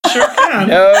sure can.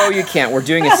 No, you can't. We're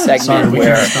doing a segment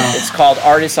where it's called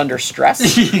Artists Under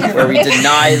Stress, where we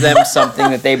deny them something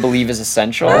that they believe is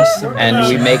essential, and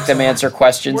we make them answer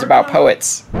questions about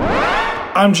poets.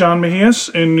 I'm John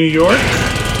Mejias in New York.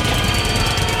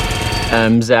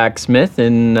 I'm Zach Smith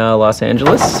in Los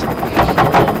Angeles.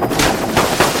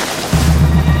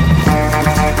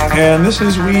 And this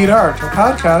is Reid Art, a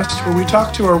podcast where we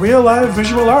talk to a real live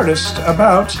visual artist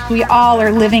about... We all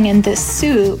are living in this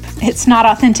soup. It's not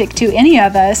authentic to any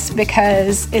of us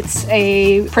because it's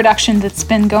a production that's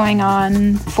been going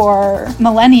on for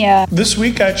millennia. This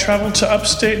week I traveled to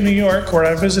upstate New York where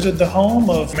I visited the home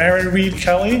of Mary Reid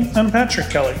Kelley and Patrick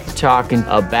Kelley. Talking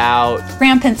about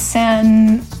rampant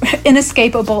sin,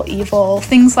 inescapable evil,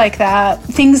 things like that.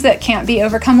 Things that can't be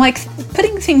overcome, like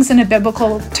putting things in a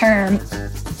biblical term.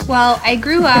 Well, I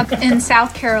grew up in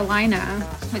South Carolina,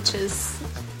 which has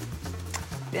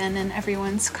been in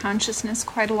everyone's consciousness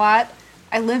quite a lot.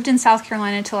 I lived in South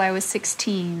Carolina till I was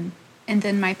 16, and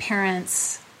then my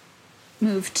parents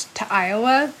moved to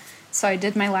Iowa, so I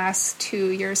did my last 2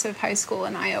 years of high school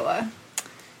in Iowa.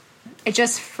 I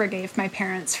just forgave my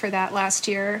parents for that last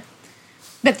year.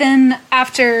 But then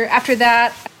after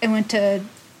that, I went to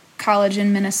college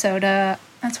in Minnesota.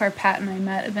 That's where Pat and I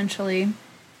met eventually.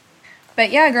 But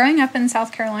yeah, growing up in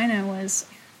South Carolina was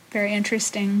very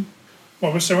interesting.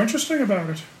 What was so interesting about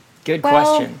it? Good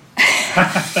question.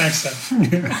 Thanks,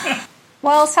 Sam.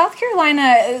 Well, South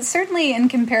Carolina, certainly in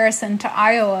comparison to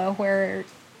Iowa, where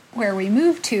we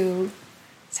moved to,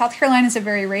 South Carolina is a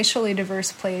very racially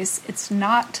diverse place. It's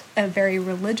not a very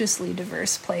religiously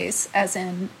diverse place, as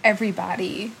in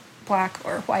everybody, black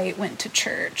or white, went to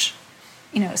church.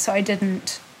 So I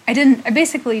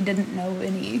basically didn't know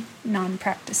any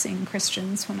non-practicing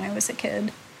Christians when I was a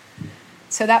kid.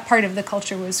 So that part of the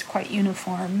culture was quite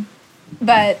uniform.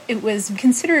 But it was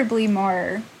considerably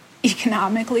more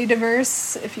economically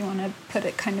diverse, if you want to put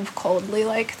it kind of coldly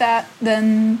like that,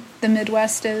 than the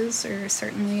Midwest is, or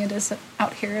certainly it is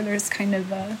out here. There's kind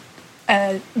of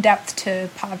a depth to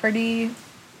poverty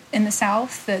in the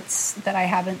South that I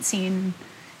haven't seen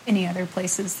any other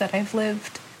places that I've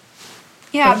lived.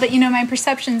 Yeah, but my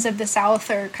perceptions of the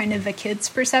South are kind of a kid's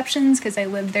perceptions because I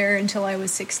lived there until I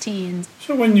was 16.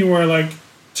 So when you were like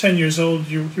 10 years old,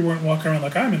 you weren't walking around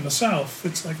like, I'm in the South.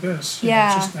 It's like this.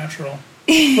 Yeah. It's just natural.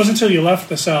 It wasn't until you left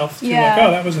the South you're like,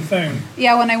 oh, that was a thing.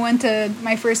 Yeah, when I went to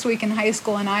my first week in high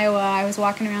school in Iowa, I was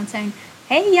walking around saying,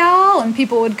 hey, y'all, and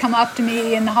people would come up to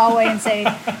me in the hallway and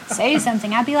say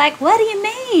something. I'd be like, what do you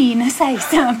mean, say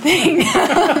something?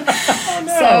 Oh,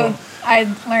 no. So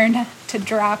I learned to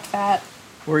drop that.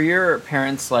 Were your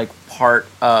parents like part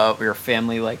of your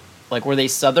family, like were they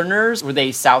Southerners? Were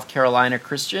they South Carolina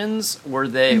Christians? Were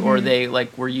they, or they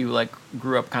like, were you like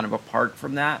grew up kind of apart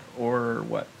from that, or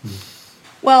what?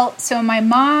 Well, so my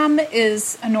mom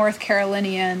is a North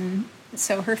Carolinian,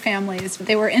 so her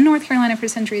they were in North Carolina for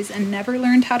centuries and never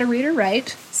learned how to read or write,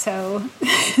 so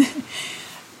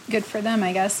good for them,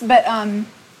 I guess. But,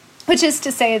 which is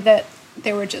to say that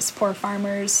they were just poor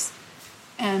farmers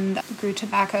and grew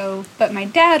tobacco. But my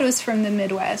dad was from the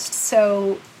Midwest,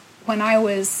 so when I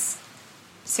was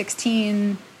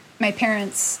 16, my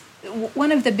parents,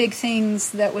 one of the big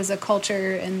things that was a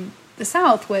culture in the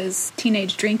South was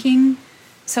teenage drinking.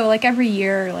 So like every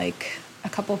year, like a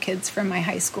couple kids from my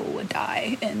high school would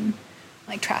die in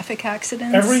like traffic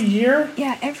accidents. Every year?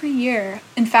 Yeah, every year.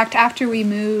 In fact, after we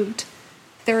moved,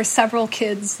 there were several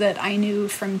kids that I knew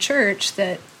from church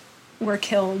that were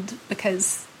killed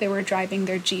because they were driving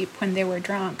their Jeep when they were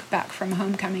drunk back from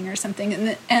homecoming or something.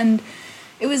 And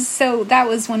it was that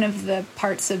was one of the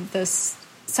parts of this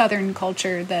Southern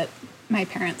culture that my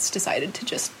parents decided to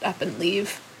just up and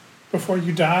leave. Before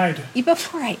you died.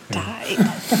 Before I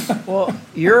died. Well,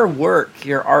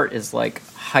 your art is like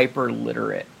hyper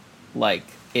literate. Like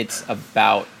it's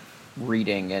about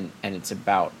reading and it's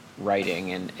about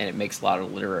writing and it makes a lot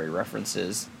of literary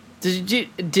references.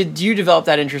 Did you develop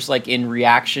that interest like in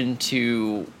reaction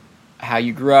to how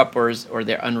you grew up, or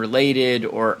they're unrelated,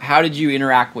 or how did you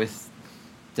interact with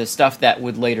the stuff that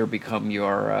would later become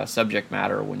your subject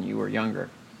matter when you were younger?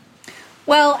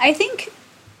 Well, I think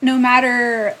no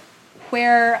matter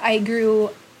where I grew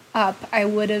up, I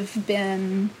would have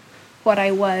been what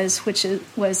I was, which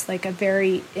was like a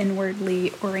very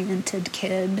inwardly oriented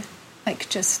kid, like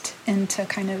just into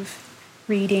kind of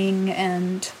reading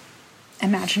and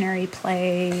imaginary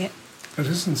play. But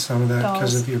isn't some of that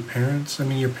because of your parents? I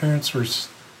mean, your parents were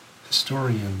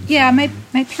historians. Yeah,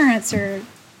 my parents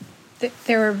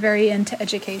they were very into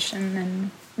education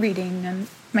and reading, and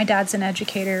my dad's an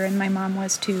educator and my mom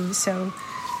was too, so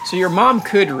your mom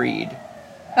could read,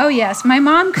 Oh, yes. My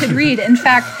mom could read. In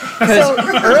fact,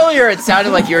 earlier it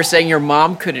sounded like you were saying your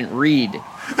mom couldn't read.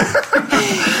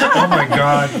 Oh, my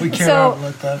God. We can't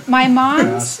let that. My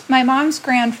mom's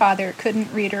grandfather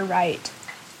couldn't read or write,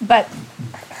 but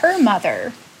her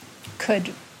mother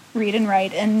could read and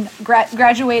write and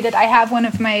graduated. I have one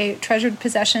of my treasured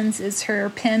possessions is her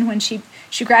pin when she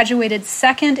graduated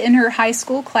second in her high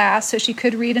school class, so she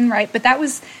could read and write, but that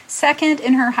was second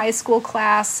in her high school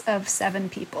class of 7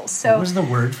 people. So what was the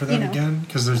word for that again?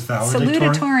 Because there's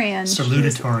valedictorian.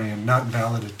 Salutatorian, not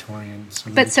valedictorian.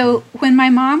 Salutatorian. But so when my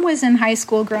mom was in high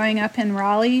school growing up in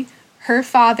Raleigh, her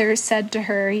father said to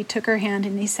her, he took her hand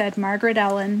and he said, "Margaret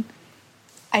Ellen,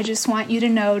 I just want you to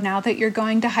know now that you're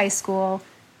going to high school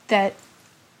that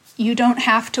you don't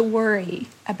have to worry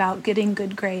about getting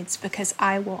good grades because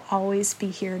I will always be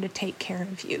here to take care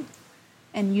of you.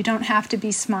 And you don't have to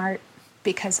be smart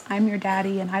because I'm your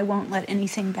daddy and I won't let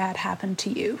anything bad happen to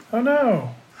you." Oh,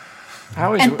 no.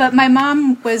 But my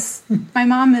mom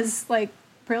is like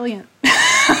brilliant.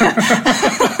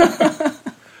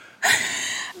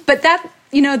 But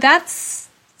that's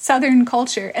Southern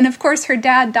culture. And of course her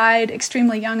dad died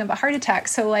extremely young of a heart attack.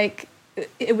 So like,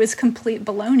 it was complete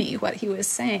baloney what he was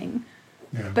saying.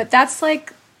 Yeah. But that's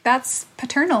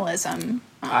paternalism.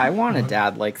 I want a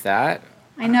dad like that.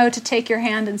 I know, to take your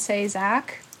hand and say,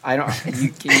 "Zach." You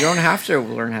don't have to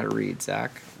learn how to read,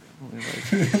 Zach.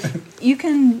 You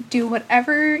can do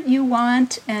whatever you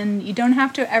want, and you don't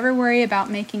have to ever worry about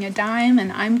making a dime,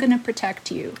 and I'm going to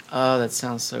protect you. Oh, that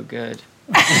sounds so good.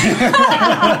 Oh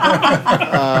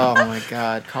my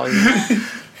God. Call you.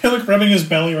 You're like rubbing his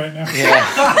belly right now. Yeah.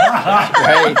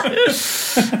 Right.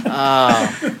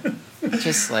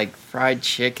 Just like fried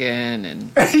chicken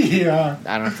and yeah.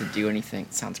 I don't have to do anything.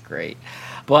 It sounds great.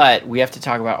 But we have to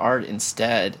talk about art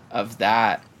instead of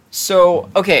that.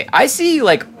 So, okay, I see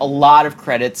like a lot of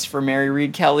credits for Mary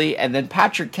Reid Kelley, and then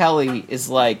Patrick Kelly is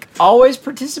like always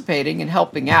participating and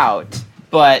helping out,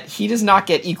 but he does not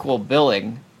get equal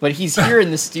billing. But he's here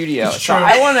in the studio. So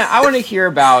I want to hear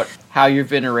about how you've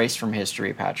been erased from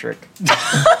history, Patrick.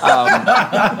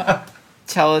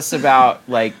 Tell us about,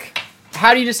 like,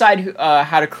 how do you decide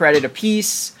how to credit a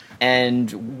piece,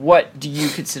 and what do you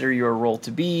consider your role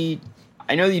to be?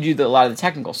 I know that you do a lot of the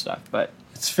technical stuff, but...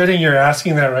 It's fitting you're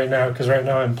asking that right now, because right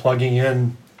now I'm plugging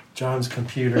in John's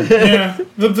computer. Yeah,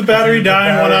 the battery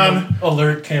dying went on.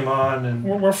 Alert came on, and...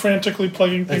 We're frantically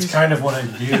plugging things. That's kind of what I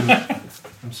do.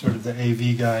 I'm sort of the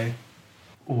AV guy.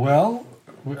 Well,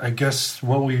 I guess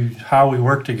how we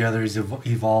work together has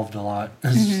evolved a lot,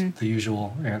 is the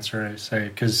usual answer I say.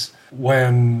 Because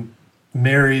when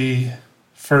Mary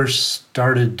first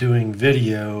started doing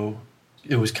video,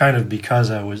 it was kind of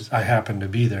because I happened to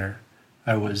be there.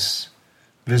 I was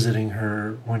visiting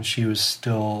her when she was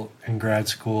still in grad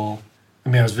school. I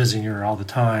mean, I was visiting her all the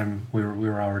time. We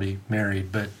were already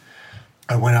married, but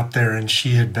I went up there and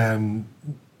she had been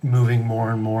moving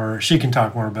more and more, she can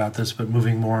talk more about this, but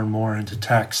moving more and more into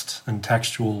text and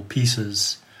textual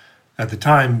pieces, at the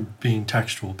time being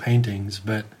textual paintings.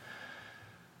 But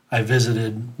I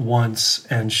visited once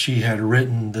and she had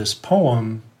written this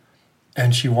poem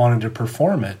and she wanted to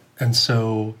perform it. And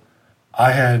so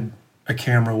I had a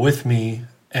camera with me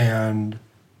and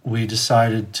we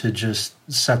decided to just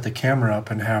set the camera up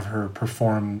and have her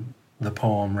perform the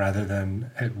poem rather than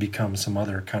it become some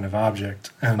other kind of object.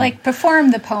 And like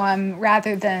perform the poem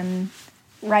rather than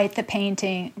write the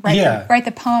painting, write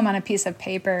the poem on a piece of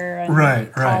paper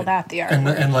and call that the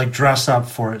artwork. And like dress up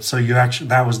for it. So you actually,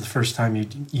 that was the first time you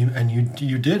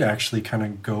did actually kind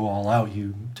of go all out.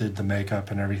 You did the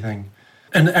makeup and everything.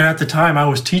 And at the time I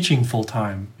was teaching full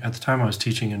time. At the time I was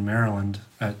teaching in Maryland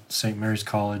at St. Mary's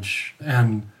College.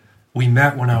 And we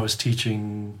met when I was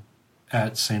teaching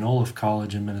at St. Olaf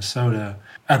College in Minnesota.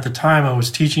 At the time, I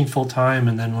was teaching full-time,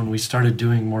 and then when we started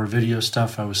doing more video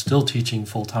stuff, I was still teaching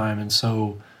full-time, and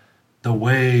so the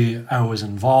way I was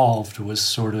involved was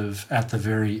sort of at the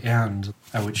very end.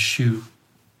 I would shoot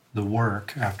the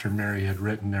work after Mary had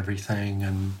written everything,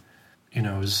 and, it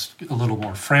was a little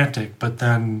more frantic, but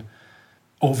then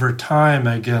over time,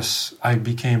 I guess I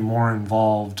became more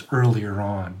involved earlier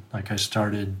on. Like I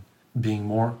started being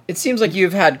more... It seems like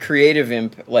you've had creative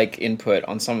input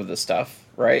on some of the stuff,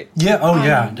 right? Yeah,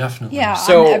 yeah, definitely. Yeah,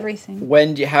 so on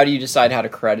everything. How do you decide how to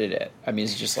credit it? I mean,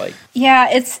 it's just like... Yeah,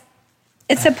 it's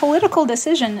a political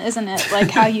decision, isn't it?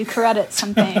 Like how you credit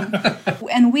something.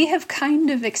 And we have kind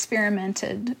of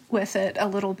experimented with it a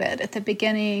little bit. At the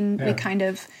beginning, we kind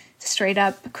of straight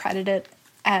up credit it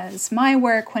as my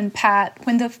work. When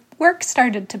the work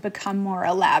started to become more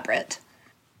elaborate,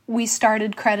 we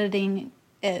started crediting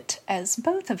it as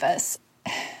both of us.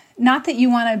 not that you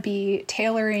want to be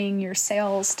tailoring your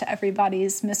sales to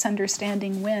everybody's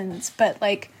misunderstanding wins, but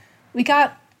like we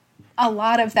got a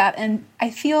lot of that. And I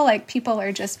feel like people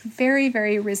are just very,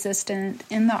 very resistant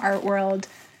in the art world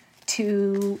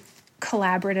to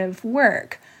collaborative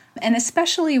work, and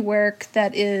especially work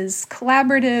that is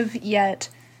collaborative, yet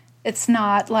it's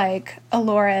not like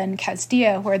Alora and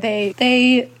Casdia, where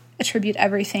they attribute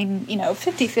everything,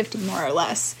 50-50 more or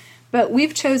less. But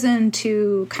we've chosen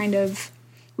to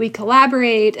we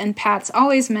collaborate, and Pat's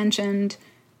always mentioned.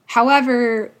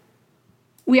 However,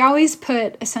 we always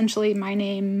put essentially my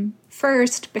name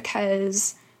first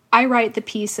because I write the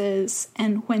pieces,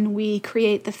 and when we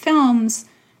create the films,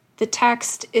 the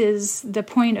text is the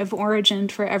point of origin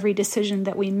for every decision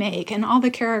that we make, and all the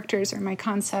characters are my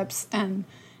concepts and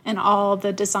all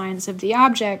the designs of the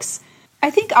objects. I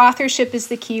think authorship is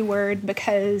the key word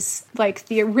because, like,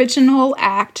 the original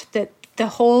act that the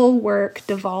whole work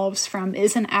devolves from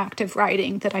is an act of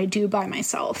writing that I do by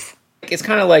myself. It's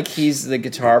kind of like he's the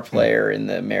guitar player in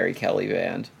the Mary Kelley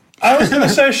band. I was going to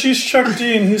say she's Chuck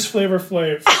D and he's Flavor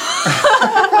Flav.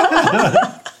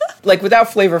 Like,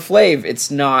 without Flavor Flav,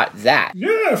 it's not that.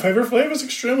 Yeah, Flavor Flav is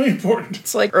extremely important.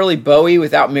 It's like early Bowie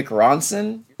without Mick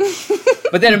Ronson.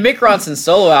 But then a Mick Ronson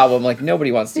solo album, like,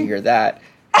 nobody wants to hear that.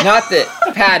 Not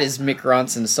that Pat is Mick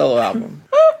Ronson's solo album.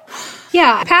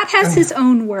 Yeah, Pat has his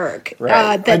own work.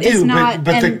 Right. That is not...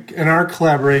 in our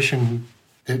collaboration,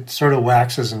 it sort of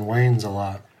waxes and wanes a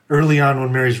lot. Early on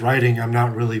when Mary's writing, I'm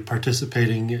not really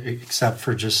participating except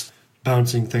for just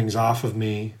bouncing things off of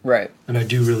me. Right. And I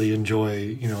do really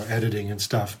enjoy, editing and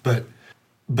stuff. But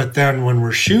then when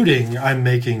we're shooting, I'm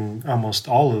making almost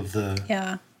all of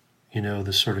the,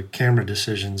 the sort of camera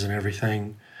decisions and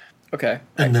everything. Okay.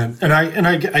 And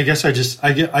I guess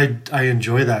I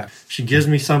enjoy that. She gives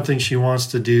me something she wants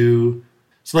to do.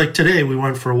 So like today we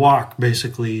went for a walk,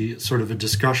 basically sort of a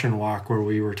discussion walk where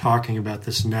we were talking about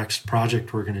this next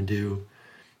project we're going to do.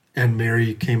 And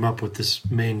Mary came up with this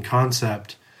main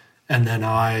concept, and then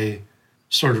I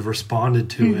sort of responded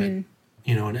to it,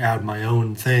 and add my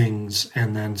own things,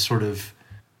 and then sort of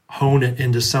hone it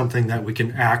into something that we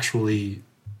can actually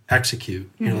execute,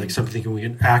 like something we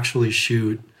can actually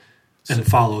shoot and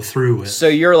follow through with. So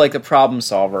you're like the problem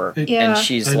solver, and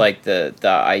she's like the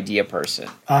idea person.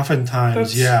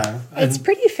 Oftentimes, yeah. It's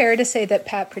pretty fair to say that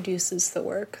Pat produces the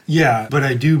work. Yeah, but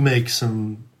I do make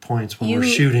some points when we're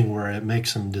shooting where I make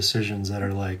some decisions that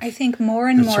are like... I think more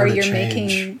and more you're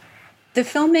making... The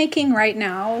filmmaking right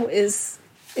now it's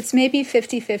maybe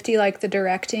 50-50 like the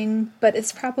directing, but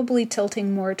it's probably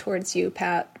tilting more towards you,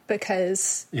 Pat,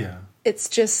 because it's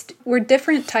just... We're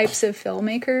different types of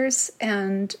filmmakers,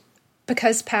 and...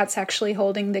 Because Pat's actually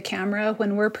holding the camera,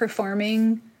 when we're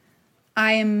performing,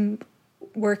 I am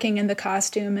working in the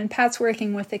costume and Pat's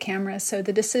working with the camera. So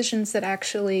the decisions that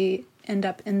actually end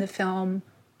up in the film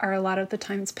are a lot of the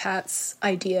times Pat's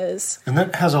ideas. And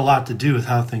that has a lot to do with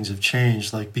how things have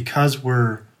changed. Like, because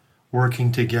we're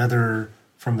working together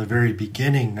from the very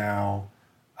beginning now,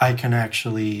 I can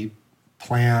actually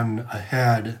plan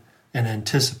ahead and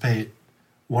anticipate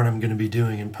what I'm going to be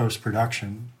doing in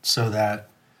post-production so that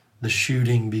the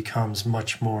shooting becomes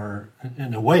much more,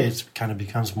 in a way, it kind of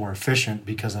becomes more efficient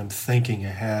because I'm thinking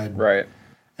ahead, right,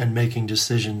 and making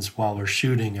decisions while we're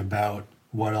shooting about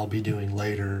what I'll be doing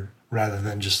later, rather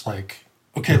than just like,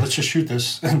 okay, let's just shoot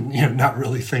this, and not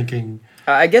really thinking.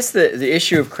 I guess the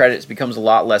issue of credits becomes a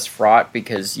lot less fraught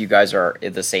because you guys are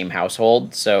in the same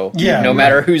household, so no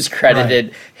matter who's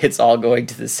credited, it's all going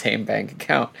to the same bank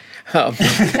account.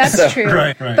 That's true.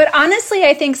 Right. But honestly,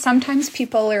 I think sometimes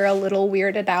people are a little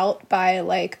weirded out by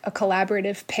like a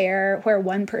collaborative pair where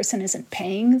one person isn't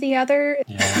paying the other.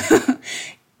 Yeah.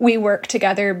 We work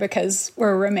together because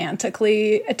we're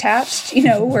romantically attached.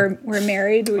 We're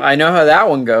married. I know how that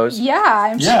one goes. Yeah,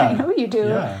 I'm sure I know you do.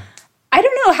 Yeah. I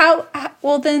don't know how.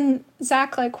 Well, then,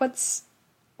 Zach, like, what's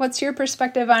your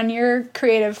perspective on your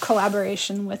creative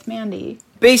collaboration with Mandy?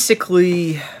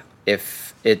 Basically,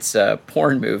 if it's a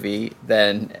porn movie,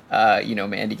 then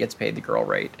Mandy gets paid the girl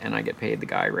rate, and I get paid the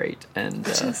guy rate, and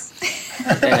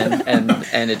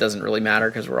and it doesn't really matter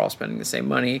because we're all spending the same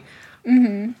money.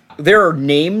 Mm-hmm. There are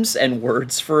names and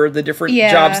words for the different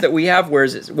jobs that we have,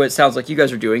 whereas what it sounds like you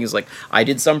guys are doing is like, I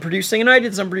did some producing, and I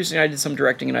did some producing, I did some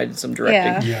directing, and I did some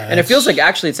directing. Yeah. And it feels like,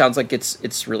 actually, it sounds like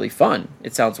it's really fun.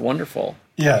 It sounds wonderful.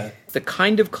 Yeah. The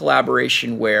kind of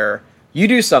collaboration where you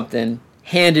do something,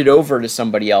 hand it over to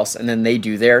somebody else, and then they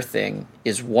do their thing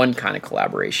is one kind of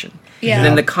collaboration. Yeah. And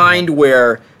then the kind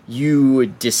where you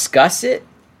discuss it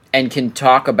and can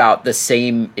talk about the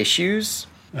same issues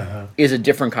is a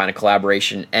different kind of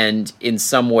collaboration. And in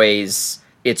some ways,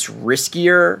 it's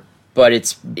riskier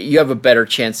but you have a better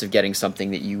chance of getting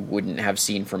something that you wouldn't have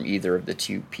seen from either of the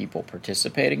two people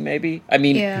participating, maybe. I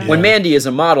mean, when Mandy is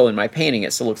a model in my painting,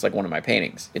 it still looks like one of my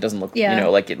paintings. It doesn't look,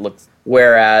 like it looks...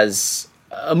 Whereas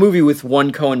a movie with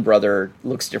one Coen brother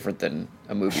looks different than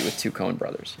a movie with two Coen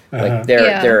brothers. Like,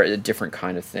 they're a different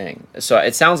kind of thing. So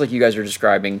it sounds like you guys are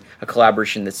describing a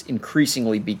collaboration that's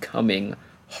increasingly becoming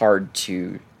hard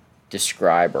to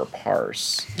describe or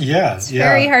parse. It's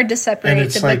very hard to separate.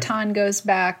 The baton goes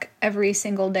back every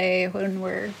single day when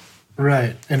we're...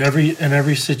 Right. And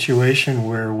every situation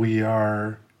where we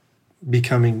are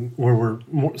where we're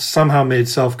somehow made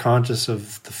self-conscious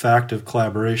of the fact of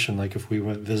collaboration, like if we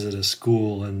went visit a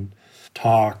school and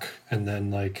talk and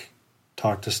then like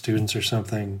talk to students or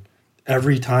something,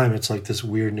 every time it's like this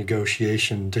weird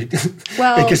negotiation to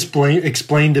like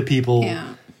explain to people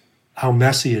how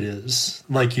messy it is.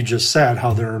 Like you just said,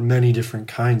 how there are many different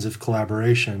kinds of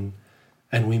collaboration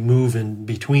and we move in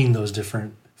between those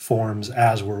different forms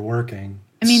as we're working.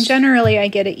 I mean, generally I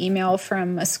get an email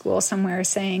from a school somewhere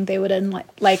saying they would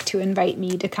like to invite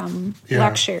me to come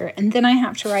lecture. And then I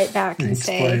have to write back and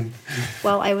say,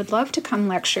 well, I would love to come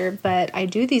lecture, but I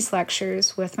do these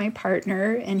lectures with my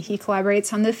partner and he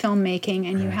collaborates on the filmmaking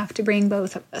and you have to bring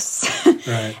both of us.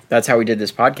 Right. That's how we did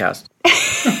this podcast.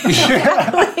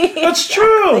 That's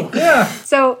true. Yeah.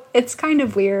 So it's kind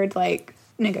of weird, like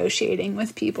negotiating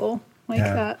with people like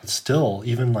that. Still,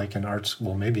 even like in art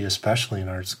school, maybe especially in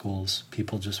art schools,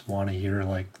 people just want to hear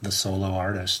like the solo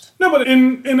artist. No, but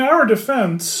in our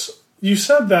defense, you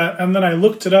said that, and then I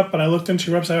looked it up and I looked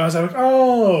into your website. I was like,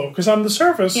 oh, because on the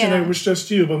surface, it was just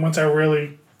you. But once I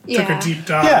really took a deep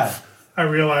dive, I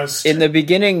realized. In the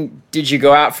beginning, did you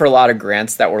go out for a lot of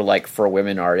grants that were like for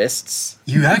women artists?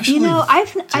 You actually,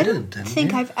 I don't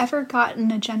think I've ever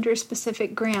gotten a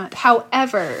gender-specific grant.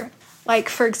 However, like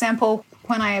for example,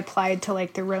 when I applied to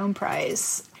like the Rome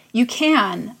Prize, you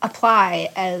can apply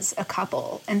as a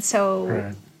couple, and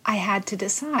so I had to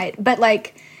decide. But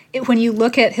like when you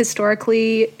look at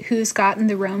historically who's gotten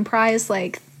the Rome Prize,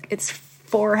 like it's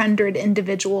 400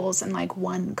 individuals and like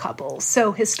one couple.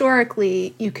 So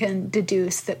historically, you can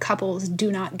deduce that couples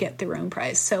do not get the Rome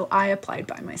Prize. So I applied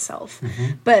by myself.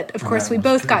 Mm-hmm. But of course, we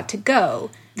both got to go.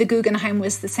 The Guggenheim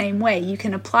was the same way. You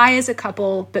can apply as a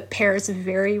couple, but pairs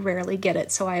very rarely get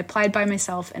it. So I applied by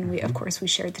myself, and we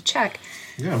shared the check.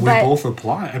 Yeah, we both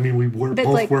applied. I mean, we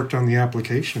both worked on the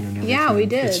application and everything. Yeah, we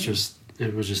did.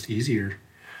 It was just easier.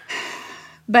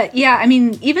 But yeah, I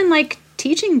mean, even like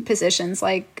teaching positions,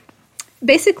 like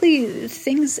basically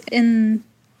things in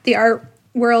the art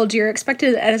world, you're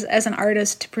expected as an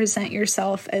artist to present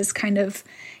yourself as kind of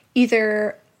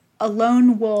either a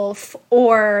lone wolf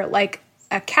or like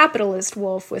a capitalist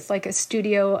wolf with like a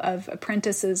studio of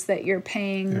apprentices that you're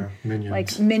paying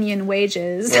like minion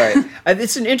wages. Right.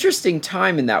 It's an interesting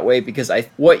time in that way because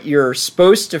what you're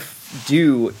supposed to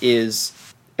do is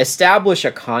establish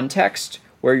a context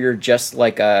where you're just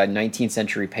like a 19th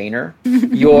century painter.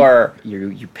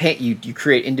 You paint, you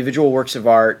create individual works of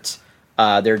art.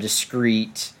 They're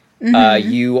discrete.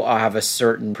 You have a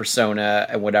certain persona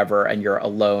and whatever, and you're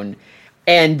alone.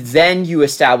 And then you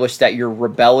establish that you're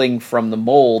rebelling from the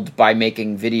mold by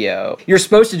making video. You're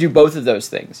supposed to do both of those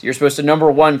things. You're supposed to,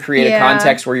 number one, create a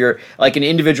context where you're like an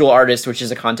individual artist, which is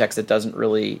a context that isn't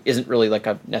really like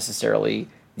a necessarily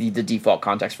the default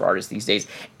context for artists these days.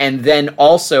 And then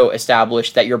also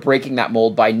establish that you're breaking that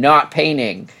mold by not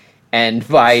painting and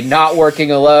by not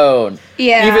working alone.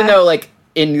 Yeah. Even though like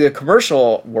in the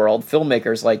commercial world,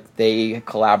 filmmakers, like, they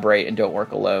collaborate and don't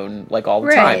work alone, like, all the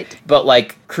time. But,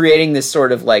 like, creating this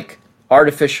sort of, like,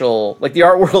 artificial... Like, the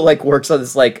art world, like, works on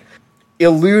this, like,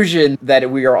 illusion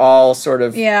that we are all sort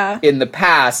of in the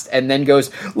past, and then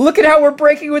goes, look at how we're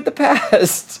breaking with the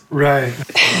past! Right.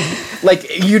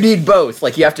 Like, you need both.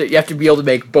 Like, you have to be able to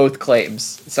make both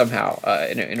claims, somehow,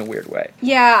 in a weird way.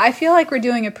 Yeah, I feel like we're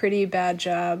doing a pretty bad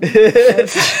job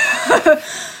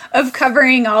of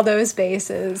covering all those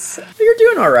bases. You're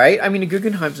doing all right. I mean, a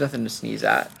Guggenheim's nothing to sneeze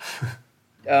at.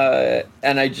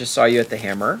 And I just saw you at the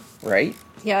Hammer, right?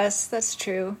 Yes, that's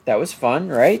true. That was fun,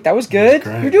 right? That was good.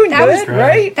 That was You're doing good,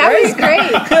 right? That was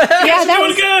great. Yeah, that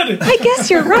was good. I guess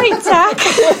you're right, Zach.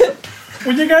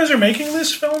 When you guys are making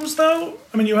these films, though,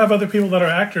 I mean, you have other people that are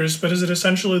actors, but is it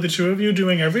essentially the two of you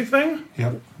doing everything?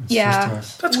 Yep.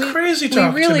 That's crazy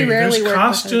talk really to me. Rarely there's work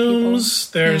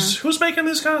costumes. There's who's making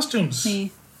these costumes?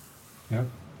 Me. Yep.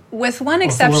 With one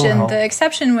exception. The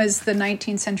exception was the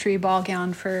 19th century ball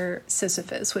gown for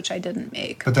Sisyphus, which I didn't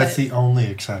make. But that's the only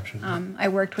exception. I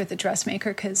worked with a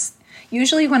dressmaker because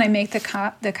usually when I make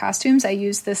the costumes, I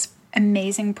use this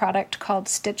amazing product called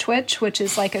Stitch Witch, which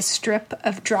is like a strip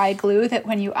of dry glue that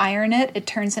when you iron it, it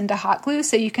turns into hot glue.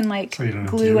 So you can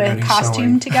glue a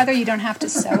costume together. You don't have to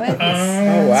sew it. It's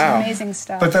amazing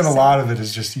stuff. But then a lot of it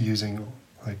is just using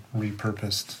like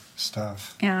repurposed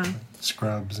stuff. Yeah. Like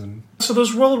scrubs and... So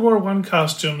those World War I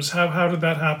costumes, how did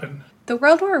that happen? The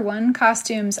World War I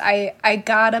costumes, I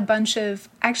got a bunch of...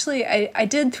 Actually, I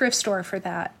did thrift store for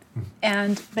that.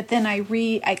 But then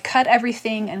I cut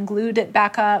everything and glued it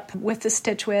back up with the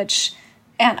Stitch Witch,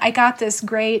 and I got this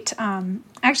great.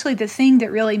 Actually, the thing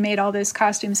that really made all those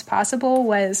costumes possible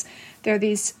was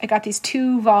I got these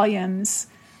 2 volumes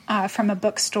from a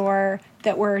bookstore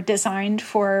that were designed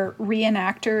for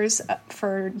reenactors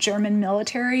for German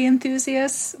military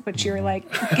enthusiasts, which you're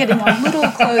like getting a little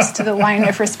close to the line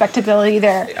of respectability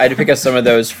there. I had to pick up some of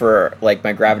those for like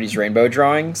my Gravity's Rainbow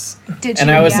drawings. Did you?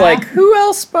 And I was like, who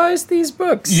else buys these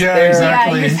books? Yeah,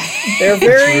 exactly. They're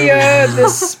very,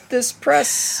 this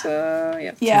press,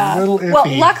 Yeah. A little iffy.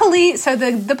 Well, luckily, so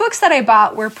the books that I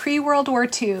bought were pre-World War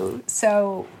II,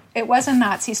 so it wasn't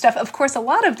Nazi stuff. Of course, a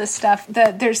lot of the stuff,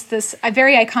 there's this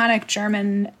very iconic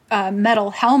German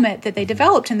metal helmet that they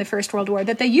developed in the First World War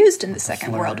that they used in the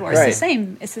Second World War. Right.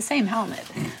 It's the same helmet.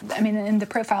 I mean, and the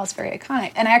profile is very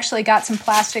iconic. And I actually got some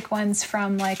plastic ones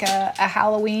from like a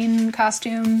Halloween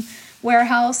costume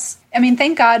warehouse. I mean,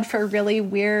 thank God for really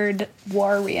weird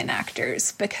war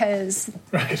reenactors, because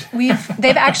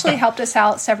they've actually helped us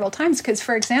out several times. Because,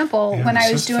 for example, when I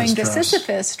was doing the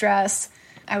Sisyphus dress,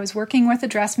 I was working with a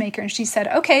dressmaker, and she said,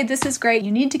 okay, this is great.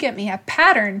 You need to get me a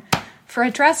pattern for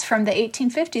a dress from the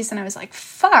 1850s. And I was like,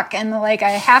 fuck. And like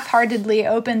I half-heartedly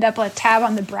opened up a tab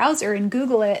on the browser and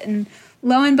Google it, and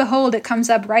lo and behold, it comes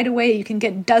up right away. You can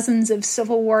get dozens of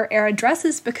Civil War era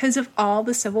dresses because of all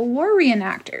the Civil War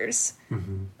reenactors.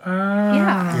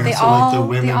 They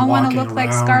all want to look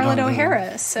like Scarlett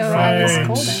O'Hara. So I was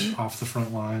golden. Off the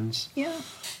front lines. Yeah.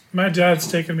 My dad's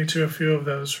taken me to a few of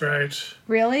those, right?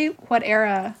 Really? What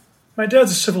era? My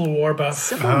dad's a Civil War buff.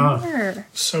 Civil War.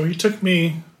 So he took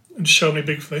me and showed me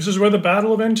big places where the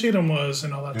Battle of Antietam was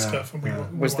and all that stuff. And we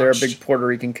was there a big Puerto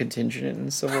Rican contingent in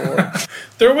the Civil War?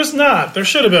 There was not. There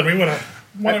should have been. We would have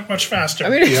went much faster. I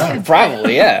mean,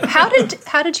 probably, yeah. How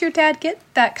did your dad get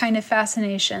that kind of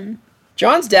fascination?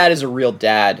 John's dad is a real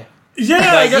dad.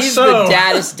 Yeah, I guess he's so. the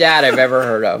daddest dad I've ever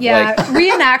heard of. Yeah,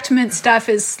 reenactment stuff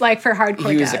is like for hardcore dads.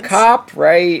 He was a cop,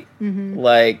 right? Mm-hmm.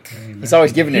 Like, he's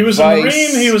always giving advice. He was a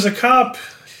Marine, he was a cop.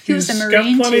 He was a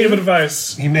Marine, got plenty of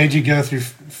advice. He made you go through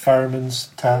fireman's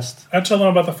test? I told him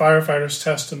about the firefighter's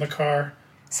test in the car.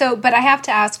 So, but I have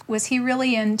to ask, was he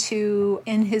really in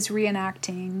his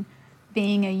reenacting,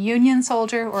 being a Union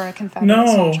soldier or a Confederate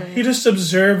soldier? No, he just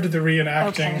observed the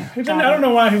reenacting. Okay, I don't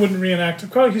know why he wouldn't reenact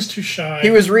it. Probably he's too shy. He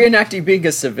was reenacting being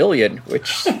a civilian,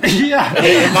 which, in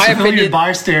my opinion,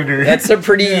 bystander. That's a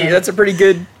pretty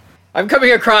good. I'm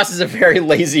coming across as a very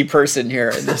lazy person here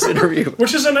in this interview.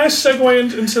 Which is a nice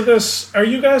segue into this. Are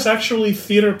you guys actually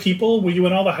theater people? Were you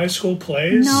in all the high school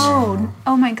plays? No.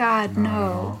 Oh my God,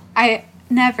 no. I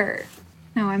never.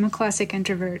 No, I'm a classic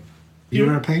introvert. You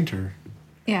were a painter.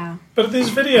 Yeah. But these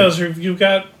videos, you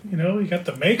got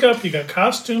the makeup, you got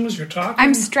costumes, you're talking.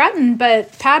 I'm strutting,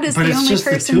 but Pat is the only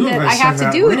person that I have to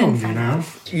do it in front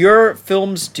of. Your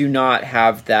films do not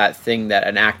have that thing that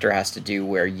an actor has to do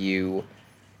where you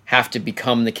have to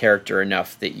become the character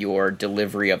enough that your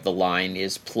delivery of the line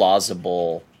is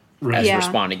plausible as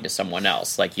responding to someone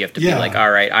else. Like, you have to be like,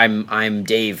 all right, I'm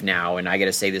Dave now, and I got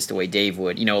to say this the way Dave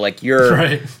would. You know, like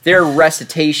they're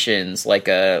recitations, like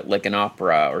an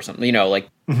opera or something. You know, like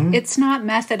it's not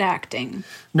method acting.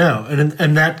 No,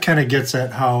 and that kind of gets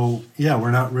at how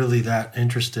we're not really that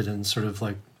interested in sort of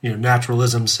like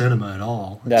naturalism cinema at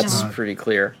all. That's pretty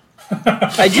clear.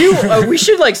 I do. We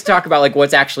should talk about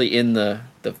what's actually in the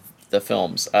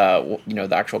films. The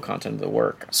actual content of the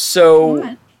work.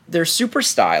 So they're super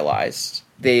stylized.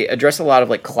 They address a lot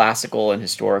of classical and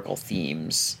historical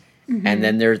themes, and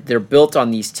then they're built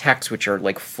on these texts which are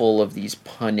full of these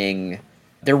punning.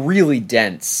 They're really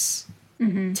dense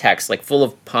texts, full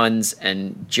of puns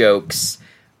and jokes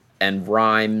and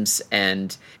rhymes.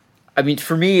 And I mean,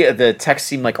 for me, the text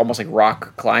seemed almost like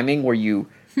rock climbing, where you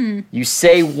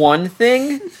say one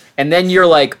thing and then you're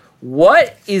like,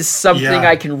 what is something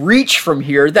I can reach from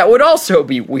here that would also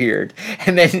be weird?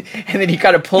 And then you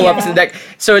kind of pull up to the next.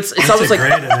 So it's almost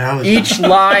like each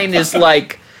line is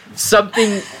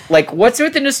something what's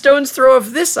within a stone's throw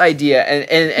of this idea,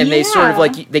 and they sort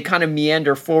of they kind of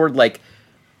meander forward,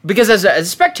 because as a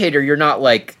spectator you're not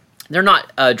they're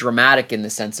not dramatic in the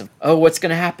sense of, oh, what's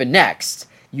going to happen next.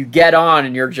 You get on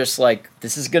and you're just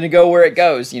this is going to go where it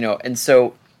goes, and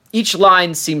so each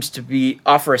line seems to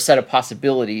offer a set of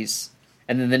possibilities,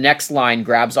 and then the next line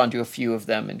grabs onto a few of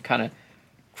them and kind of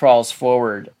crawls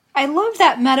forward. I love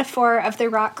that metaphor of the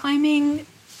rock climbing,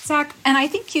 Zach, and I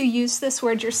think you use this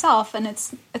word yourself, and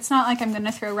it's not like I'm going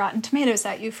to throw rotten tomatoes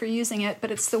at you for using it, but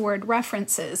it's the word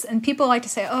references. And people like to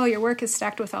say, oh, your work is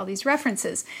stacked with all these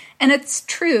references. And it's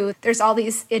true. There's all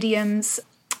these idioms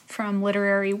from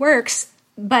literary works,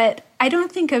 but I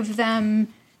don't think of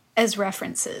them as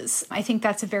references. I think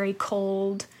that's a very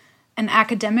cold and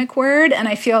academic word, and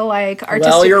I feel like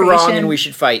artistic Well, you're creation... wrong, and we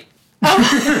should fight.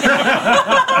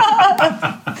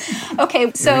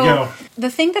 Okay, so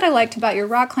the thing that I liked about your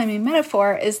rock climbing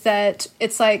metaphor is that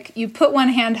it's like you put one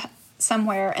hand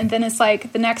somewhere, and then it's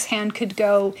like the next hand could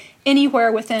go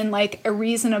anywhere within like a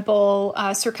reasonable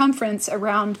circumference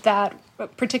around that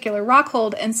particular rock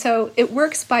hold, and so it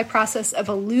works by process of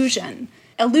allusion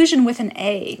with an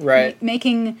A, right?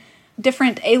 Making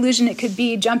different allusion. It could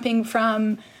be jumping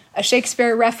from a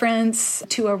Shakespeare reference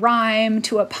to a rhyme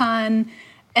to a pun.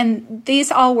 And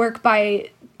these all work by,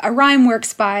 a rhyme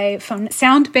works by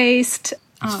sound-based.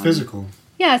 It's physical.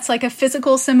 Yeah, it's like a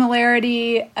physical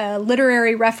similarity. A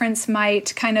literary reference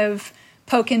might kind of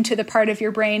poke into the part of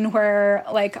your brain where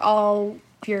like all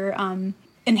your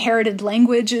inherited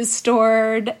language is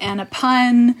stored, and a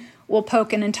pun will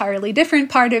poke an entirely different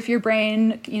part of your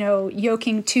brain,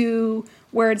 yoking two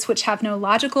words which have no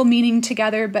logical meaning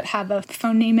together but have a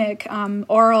phonemic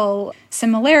oral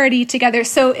similarity together.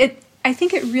 So I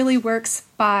think it really works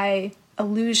by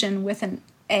allusion with an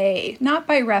A, not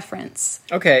by reference.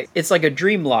 Okay, it's like a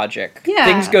dream logic. Yeah.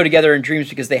 Things go together in dreams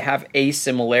because they have a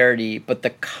similarity, but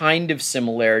the kind of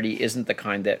similarity isn't the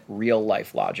kind that real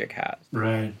life logic has.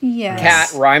 Right. Yes.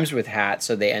 Cat rhymes with hat,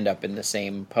 so they end up in the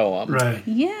same poem. Right.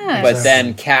 Yes. But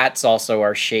then cats also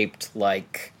are shaped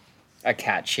like a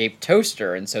cat-shaped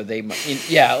toaster, and so they,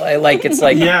 it's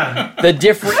like the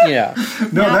different,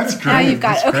 No, that's great. Now you've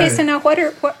got that's it. Okay, great. so now what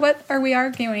are we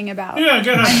arguing about? Yeah,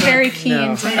 go ahead. I'm very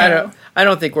keen to know. I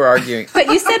don't think we're arguing. But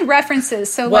you said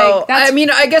references, so Well, that's... I mean,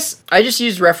 I guess I just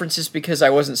used references because I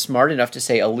wasn't smart enough to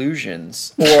say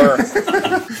allusions, or...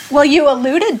 Well, you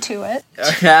alluded to it.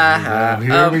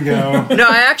 Here we go. No,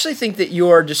 I actually think that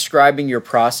you're describing your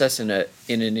process in an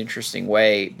interesting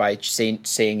way by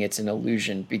saying it's an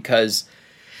allusion, because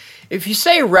if you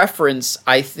say reference,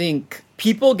 I think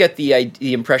people get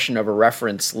the impression of a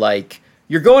reference like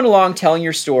you're going along telling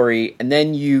your story, and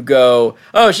then you go,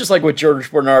 oh, it's just like what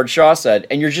George Bernard Shaw said,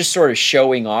 and you're just sort of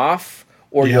showing off,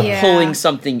 or you're pulling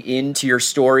something into your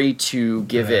story to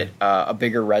give it a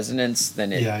bigger resonance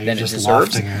than it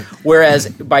deserves. Whereas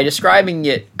by describing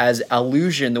it as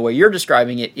allusion, the way you're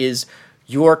describing it is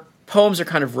your poems are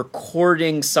kind of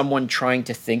recording someone trying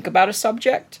to think about a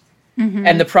subject. Mm-hmm.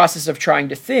 And the process of trying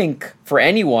to think for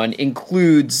anyone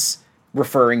includes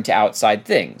referring to outside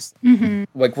things. Mm-hmm.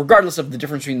 Like, regardless of the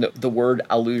difference between the word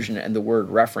allusion and the word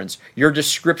reference, your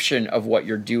description of what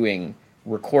you're doing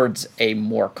records a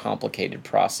more complicated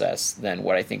process than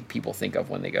what I think people think of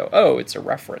when they go, oh, it's a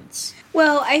reference.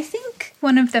 Well, I think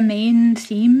one of the main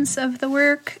themes of the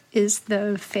work is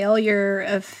the failure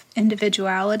of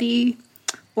individuality,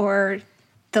 or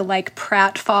the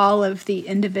pratfall of the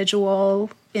individual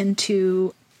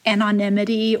into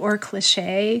anonymity or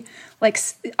cliche.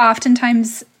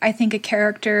 Oftentimes I think a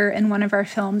character in one of our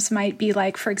films might be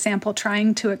for example,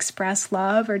 trying to express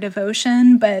love or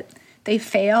devotion, but they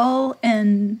fail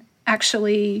in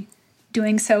actually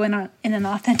doing so in an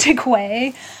authentic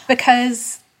way,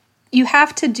 because you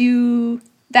have to do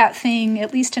that thing,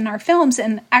 at least in our films,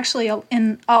 and actually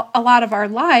in a lot of our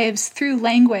lives, through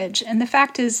language. And the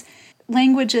fact is,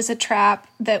 language is a trap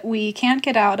that we can't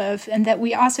get out of, and that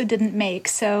we also didn't make.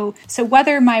 So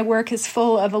whether my work is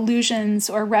full of allusions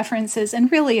or references,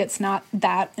 and really it's not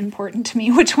that important to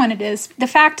me which one it is. The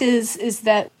fact is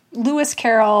that Lewis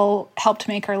Carroll helped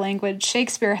make our language,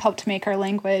 Shakespeare helped make our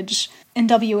language,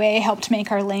 NWA helped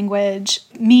make our language,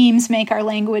 memes make our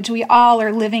language. We all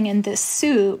are living in this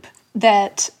soup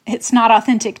that it's not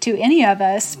authentic to any of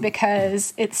us,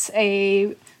 because it's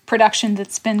a production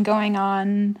that's been going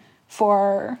on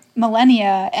for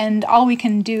millennia, and all we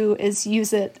can do is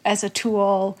use it as a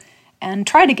tool and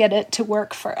try to get it to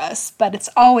work for us, but it's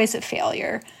always a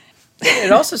failure.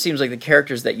 It also seems like the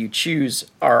characters that you choose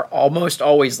are almost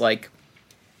always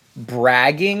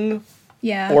bragging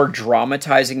or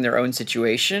dramatizing their own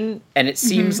situation, and it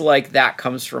seems like that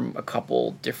comes from a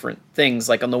couple different things.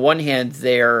 On the one hand,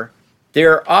 they're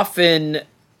often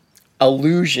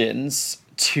allusions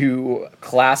to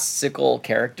classical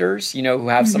characters, who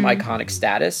have some iconic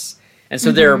status. And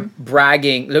so they're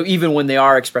bragging, even when they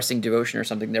are expressing devotion or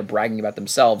something, they're bragging about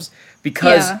themselves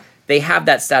because they have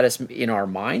that status in our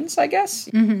minds, I guess.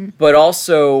 Mm-hmm. But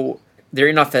also,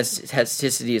 their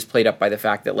inauthenticity is played up by the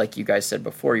fact that, like you guys said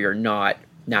before, you're not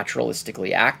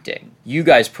naturalistically acting. You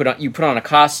guys put on a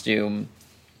costume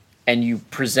and you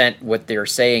present what they're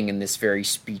saying in this very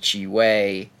speechy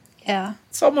way. Yeah.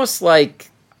 It's almost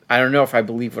like, I don't know if I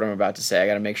believe what I'm about to say. I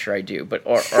got to make sure I do. But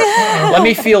or let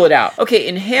me feel it out. Okay,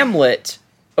 in Hamlet,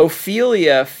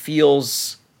 Ophelia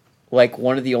feels like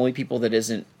one of the only people that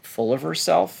isn't full of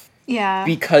herself. Yeah.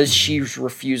 Because she's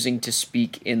refusing to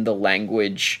speak in the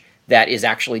language that is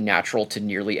actually natural to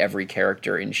nearly every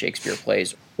character in Shakespeare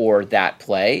plays or that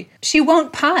play. She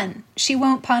won't pun. She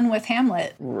won't pun with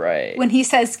Hamlet. Right. When he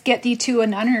says, "Get thee to a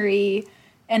nunnery,"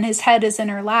 and his head is in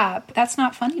her lap, that's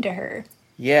not funny to her.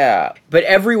 Yeah. But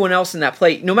everyone else in that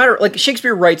play, no matter, like,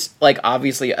 Shakespeare writes, like,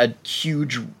 obviously a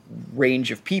huge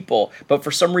range of people, but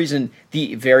for some reason,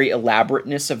 the very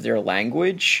elaborateness of their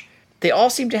language, they all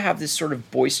seem to have this sort of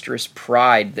boisterous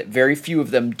pride that very few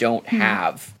of them don't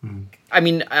have. Mm. I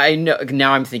mean, I know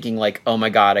now I'm thinking like, oh my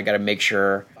God, I got to make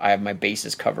sure I have my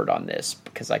bases covered on this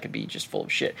because I could be just full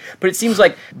of shit. But it seems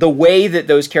like the way that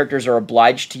those characters are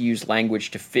obliged to use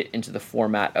language to fit into the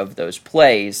format of those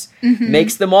plays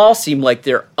makes them all seem like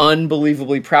they're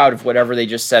unbelievably proud of whatever they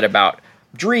just said about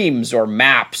dreams or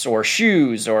maps or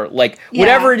shoes or like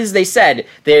whatever it is they said.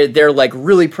 They're like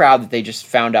really proud that they just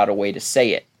found out a way to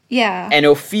say it. Yeah. And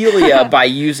Ophelia, by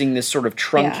using this sort of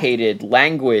truncated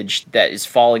language that is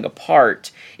falling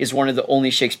apart, is one of the only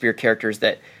Shakespeare characters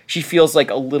that she feels like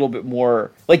a little bit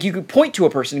more... Like, you could point to a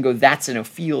person and go, that's an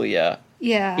Ophelia.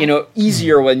 Yeah. You know,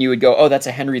 easier when you would go, oh, that's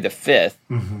a Henry V.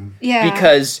 Mm-hmm. Yeah.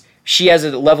 Because she has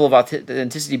a level of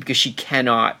authenticity because she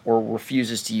cannot or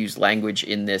refuses to use language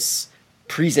in this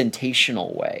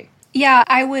presentational way. Yeah,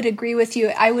 I would agree with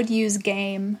you. I would use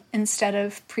game instead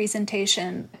of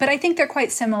presentation. But I think they're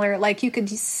quite similar. Like, you could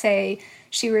say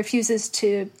she refuses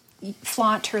to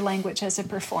flaunt her language as a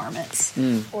performance.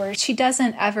 Or she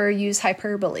doesn't ever use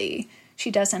hyperbole.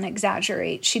 She doesn't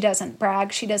exaggerate. She doesn't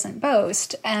brag. She doesn't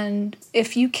boast. And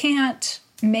if you can't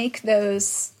make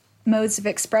those modes of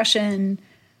expression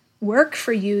work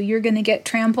for you, you're going to get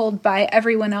trampled by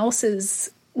everyone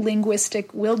else's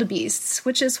linguistic wildebeests,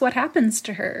 which is what happens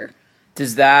to her.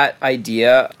 Does that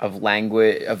idea of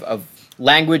language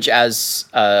language as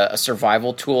a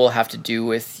survival tool have to do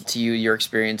with, to you, your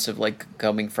experience of like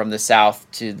coming from the South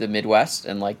to the Midwest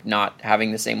and like not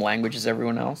having the same language as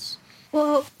everyone else?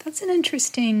 Well, that's an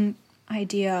interesting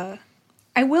idea.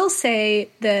 I will say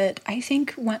that I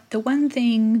think the one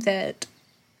thing that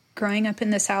growing up in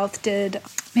the South did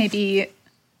maybe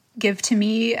give to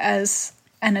me as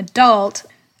an adult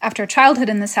after childhood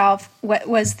in the South, what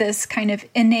was this kind of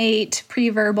innate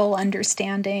pre-verbal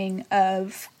understanding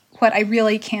of what I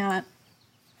really can't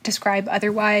describe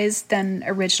otherwise than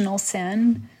original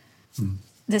sin,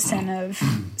 the sin of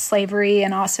slavery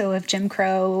and also of Jim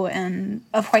Crow and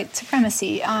of white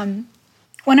supremacy.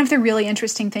 One of the really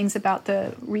interesting things about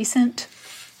the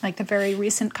very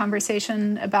recent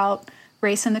conversation about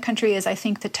race in the country is I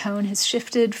think the tone has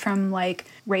shifted from like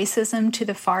racism to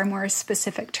the far more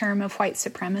specific term of white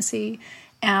supremacy.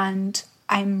 And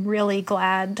I'm really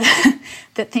glad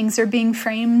that things are being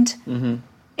framed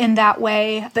in that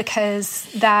way,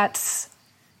 because that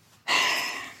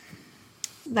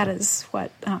is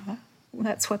what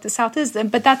that's what the South is.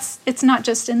 But it's not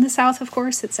just in the South, of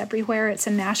course, it's everywhere. It's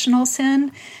a national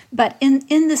sin. But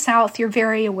in the South, you're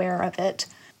very aware of it.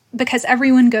 Because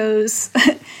everyone goes,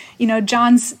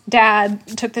 John's dad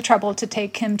took the trouble to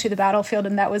take him to the battlefield,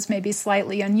 and that was maybe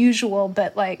slightly unusual,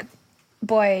 but like,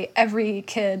 boy, every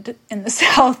kid in the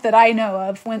South that I know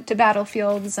of went to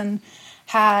battlefields and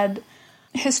had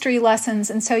history lessons,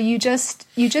 and so you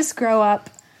just grow up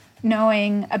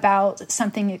knowing about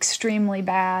something extremely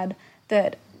bad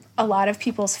that a lot of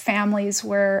people's families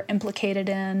were implicated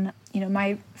in.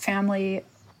 My family,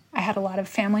 I had a lot of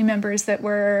family members that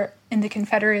were in the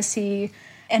Confederacy,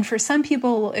 and for some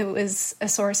people it was a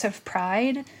source of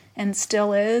pride and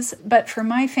still is. But for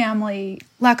my family,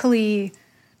 luckily,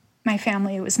 my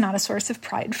family was not a source of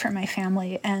pride for my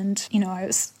family, and I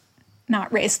was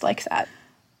not raised like that.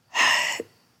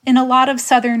 In a lot of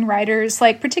Southern writers,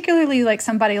 like particularly like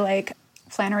somebody like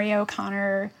Flannery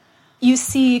O'Connor, you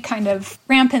see kind of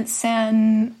rampant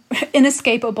sin,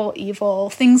 inescapable evil,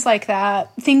 things like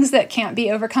that, things that can't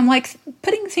be overcome, like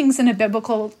putting things in a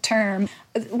biblical term.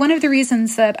 One of the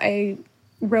reasons that I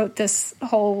wrote this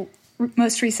whole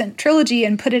most recent trilogy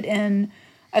and put it in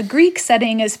a Greek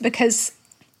setting is because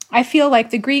I feel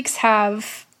like the Greeks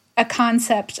have a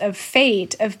concept of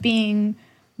fate, of being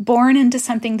born into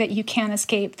something that you can't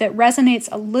escape, that resonates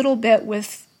a little bit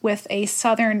with a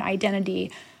Southern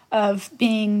identity of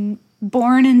being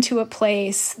born into a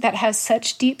place that has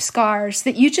such deep scars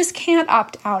that you just can't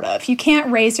opt out of. You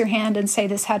can't raise your hand and say,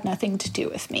 this had nothing to do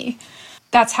with me.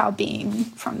 That's how being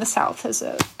from the South has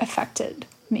affected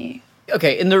me.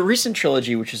 Okay, in the recent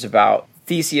trilogy, which is about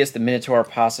Theseus, the Minotaur,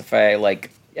 Pasiphae,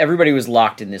 like, everybody was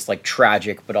locked in this, like,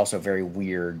 tragic but also very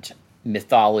weird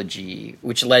mythology,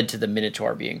 which led to the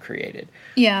Minotaur being created.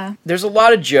 Yeah. There's a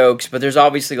lot of jokes, but there's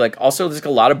obviously, like, also there's a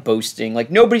lot of boasting. Like,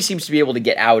 nobody seems to be able to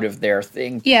get out of their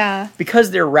thing. Yeah.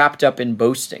 Because they're wrapped up in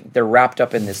boasting. They're wrapped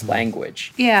up in this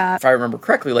language. Yeah. If I remember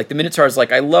correctly, like, the Minotaur is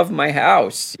like, I love my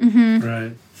house. Mm-hmm.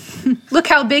 Right. Look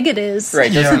how big it is.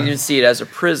 Right, doesn't even see it as a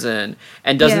prison,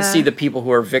 and doesn't see the people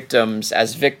who are victims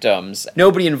as victims.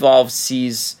 Nobody involved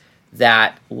sees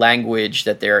that language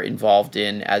that they're involved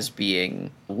in as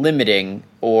being limiting,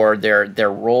 or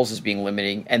their roles as being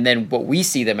limiting, and then what we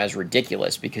see them as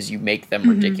ridiculous because you make them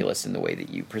ridiculous in the way that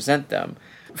you present them.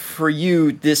 For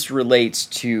you, this relates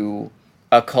to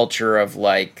a culture of,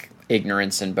 like,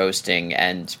 ignorance and boasting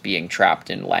and being trapped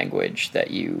in language that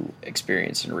you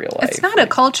experience in real life. It's not a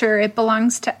culture. It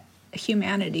belongs to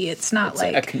humanity. It's not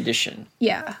like a condition.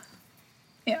 Yeah.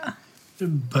 Yeah.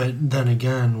 But then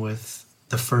again, with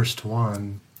the first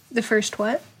one... The first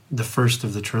what? The first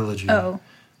of the trilogy. Oh.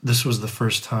 This was the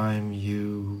first time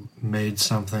you made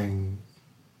something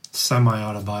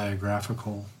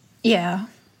semi-autobiographical. Yeah.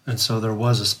 And so there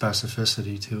was a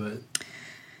specificity to it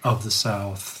of the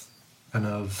South and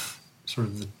of sort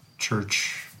of the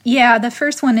church. Yeah, the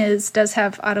first one does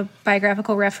have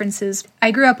autobiographical references.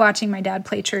 I grew up watching my dad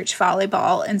play church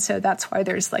volleyball, and so that's why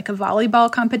there's like a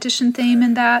volleyball competition theme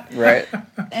in that. Right.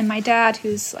 And my dad,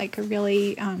 who's like a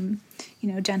really,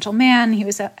 gentle man, he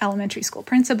was an elementary school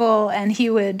principal, and he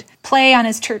would play on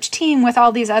his church team with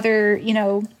all these other,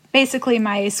 basically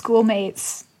my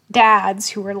schoolmates' dads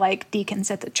who were like deacons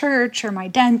at the church or my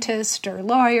dentist or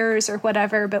lawyers or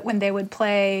whatever. But when they would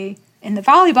play in the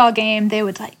volleyball game, they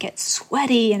would like get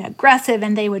sweaty and aggressive,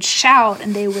 and they would shout,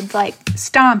 and they would like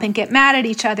stomp and get mad at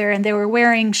each other, and they were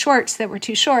wearing shorts that were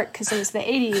too short because it was the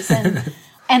 80s. And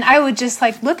and I would just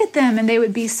like look at them, and they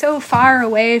would be so far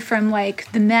away from like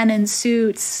the men in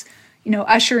suits,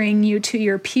 ushering you to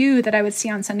your pew that I would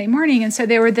see on Sunday morning. And so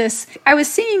they were I was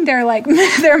seeing their like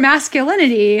their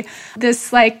masculinity,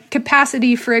 this like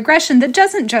capacity for aggression that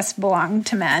doesn't just belong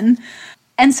to men.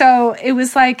 And so it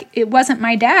was like, it wasn't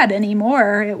my dad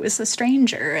anymore. It was a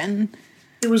stranger. And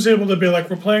he was able to be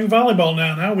like, we're playing volleyball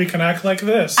now. Now we can act like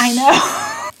this. I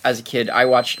know. As a kid, I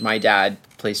watched my dad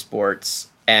play sports,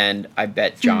 and I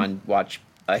bet John watched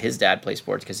his dad play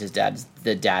sports because his dad's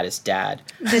the daddest dad.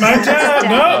 My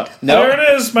dad, no. There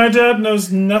it is. My dad knows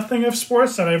nothing of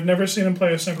sports, and I've never seen him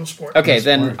play a single sport. Okay,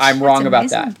 then I'm wrong about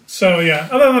that. So, yeah,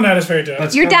 other than that, it's very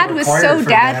dad. Your dad was so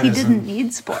dad, he didn't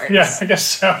need sports. Yeah, I guess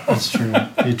so. That's true.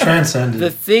 He transcended.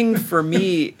 The thing for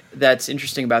me that's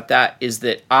interesting about that is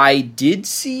that I did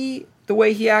see the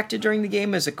way he acted during the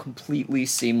game as a completely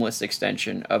seamless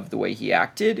extension of the way he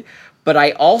acted, but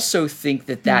I also think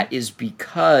that is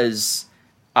because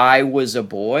I was a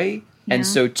boy, and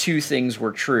so two things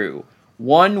were true.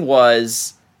 One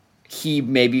was he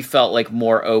maybe felt like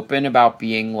more open about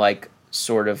being like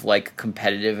sort of like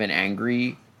competitive and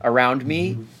angry around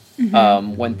me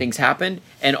when things happened.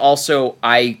 And also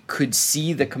I could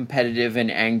see the competitive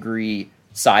and angry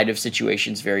side of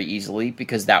situations very easily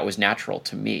because that was natural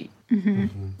to me.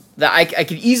 That I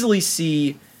could easily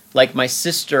see like my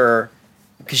sister,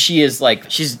 because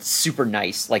she's super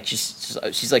nice. Like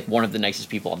she's like one of the nicest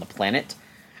people on the planet.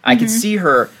 I could see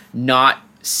her not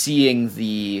seeing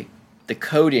the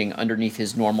coding underneath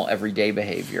his normal everyday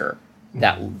behavior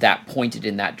that pointed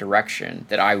in that direction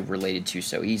that I related to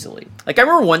so easily. Like I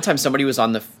remember one time somebody was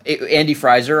on Andy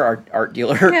Fraser, our art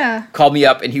dealer, called me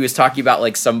up, and he was talking about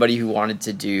like somebody who wanted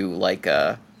to do like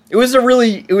it was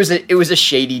a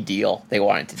shady deal they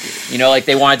wanted to do. Like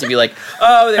they wanted to be like,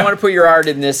 oh, they want to put your art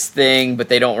in this thing, but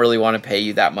they don't really want to pay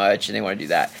you that much, and they want to do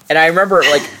that. And I remember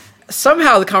like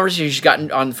somehow the conversation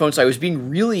got on the phone, so I was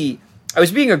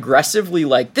being aggressively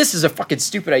like, this is a fucking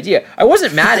stupid idea. I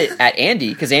wasn't mad at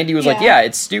Andy, because Andy was like, yeah,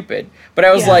 it's stupid. But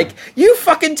I was like, you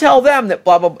fucking tell them that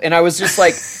blah, blah, blah. And I was just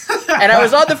like, and I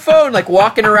was on the phone, like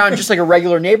walking around just like a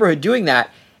regular neighborhood doing that.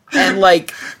 And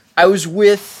like, I was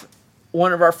with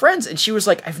one of our friends, and she was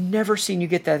like, I've never seen you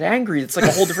get that angry. It's like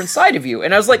a whole different side of you.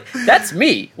 And I was like, that's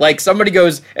me. Like somebody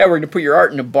goes, hey, we're going to put your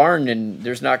art in a barn, and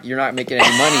you're not making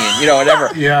any money, and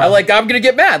whatever. Yeah. I'm going to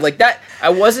get mad. Like that. I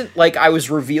wasn't like I was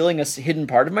revealing a hidden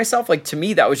part of myself. Like to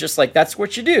me, that was just like, that's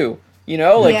what you do,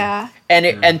 like,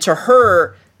 and to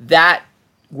her, that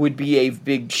would be a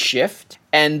big shift.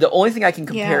 And the only thing I can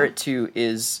compare it to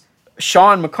is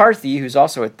Sean McCarthy, who's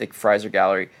also at the Fraser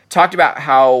Gallery, talked about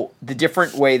how the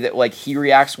different way that like he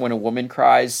reacts when a woman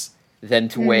cries than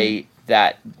the way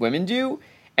that women do.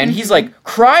 And he's like,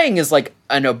 crying is like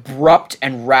an abrupt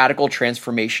and radical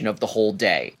transformation of the whole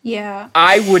day. Yeah.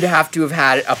 I would have to have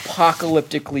had an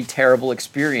apocalyptically terrible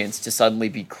experience to suddenly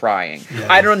be crying. Yeah.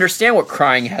 I don't understand what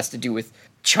crying has to do with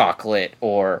chocolate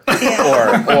or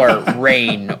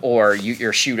rain or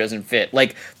your shoe doesn't fit.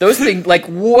 Like those things, like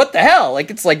what the hell? Like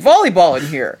it's like volleyball in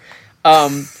here.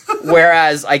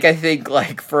 Whereas like I think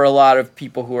like for a lot of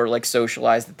people who are like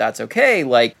socialized that's okay,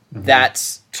 like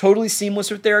that's totally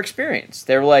seamless with their experience.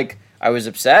 They're like, I was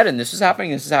upset and this is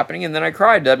happening, and then I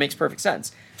cried. That makes perfect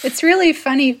sense. It's really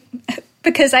funny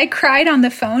because I cried on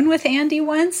the phone with Andy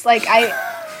once. Like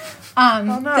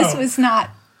this was not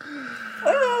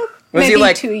was maybe he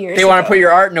like, 2 years they want to put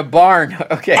your art in a barn?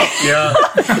 Okay. Yeah.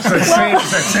 It's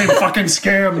that same fucking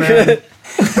scam, man.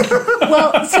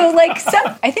 Well, so like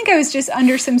I think I was just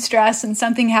under some stress and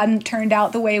something hadn't turned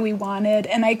out the way we wanted,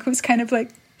 and I was kind of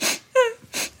like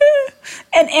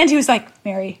and Andy was like,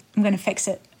 Mary, I'm gonna fix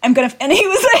it. And he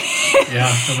was like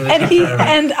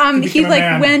he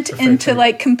like went into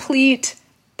like complete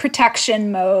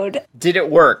protection mode. Did it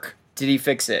work? Did he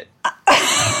fix it?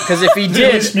 Because if he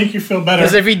did, it make you feel better.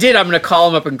 Because if he did, I'm going to call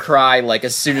him up and cry like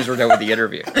as soon as we're done with the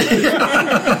interview.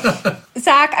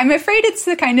 Zach, I'm afraid it's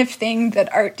the kind of thing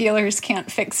that art dealers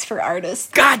can't fix for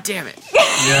artists. God damn it!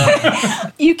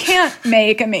 Yeah. You can't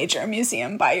make a major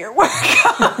museum by your work.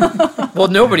 Well,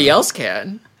 nobody else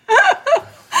can.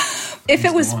 If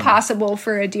it was possible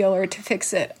for a dealer to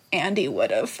fix it, Andy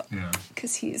would have,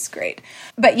 because he's great.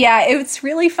 But yeah, it's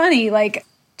really funny. Like,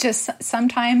 just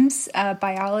sometimes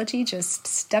biology just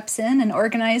steps in and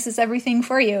organizes everything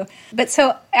for you. But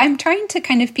so I'm trying to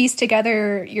kind of piece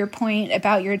together your point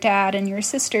about your dad and your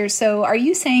sister. So are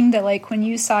you saying that like when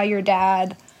you saw your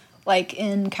dad like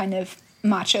in kind of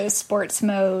macho sports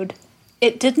mode,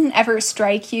 it didn't ever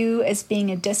strike you as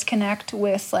being a disconnect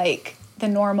with like the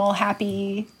normal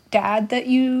happy dad that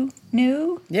you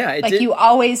knew? Yeah, like you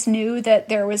always knew that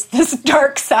there was this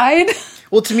dark side.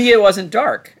 Well, to me, it wasn't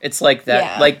dark. It's like that.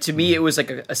 Yeah. Like to me, it was like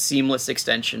a seamless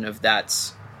extension of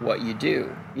that's what you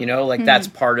do. You know, like that's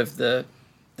part of the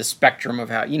spectrum of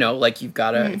how like you've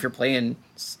got to if you're playing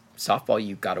softball,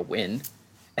 you've got to win.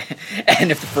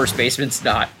 And if the first baseman's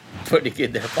not putting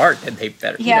in their part, then they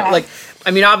better. Yeah. Like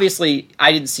I mean, obviously,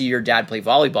 I didn't see your dad play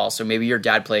volleyball, so maybe your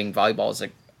dad playing volleyball is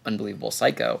like unbelievable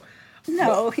psycho.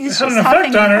 No, he's had just an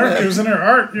effect on her. Yeah. It was in her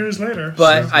art years later.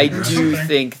 But I do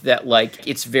think that like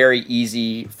it's very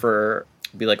easy for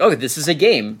be like, oh, this is a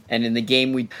game, and in the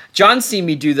game John's seen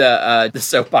me do the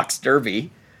soapbox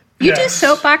derby. You do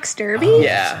soapbox derby? Oh,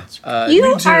 yeah. You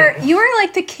are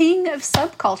like the king of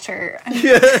subculture.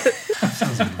 That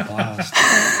sounds like a blast.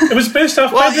 It was based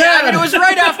off my dad. Yeah, I mean, it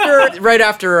was right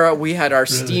after we had our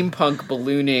steampunk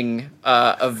ballooning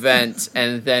event,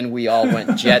 and then we all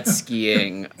went jet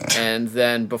skiing, and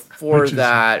then before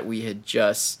that we had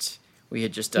just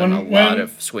done a lot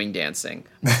of swing dancing.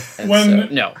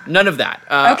 No, none of that.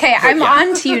 Okay, I'm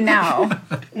on to you now.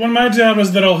 When my dad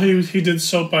was little, he did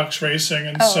soapbox racing,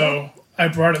 and so I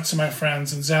brought it to my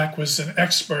friends, and Zach was an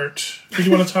expert. Do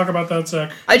you want to talk about that,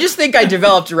 Zach? I just think I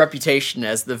developed a reputation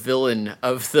as the villain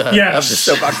of the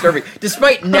soapbox derby,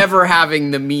 despite never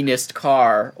having the meanest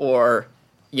car or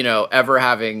ever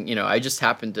having I just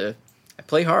happened to I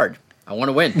play hard. I want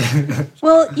to win.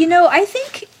 Well, I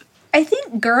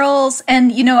think girls,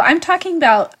 and I'm talking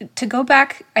about, to go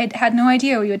back, I had no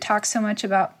idea we would talk so much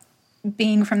about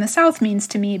being from the South means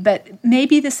to me, but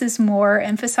maybe this is more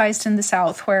emphasized in the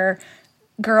South where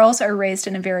girls are raised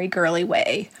in a very girly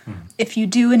way. If you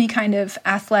do any kind of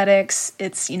athletics,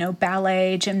 it's,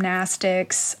 ballet,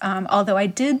 gymnastics, although I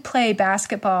did play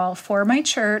basketball for my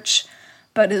church,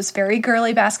 but it was very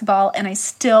girly basketball, and I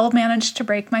still managed to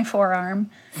break my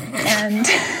forearm. And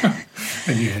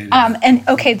and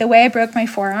okay, the way I broke my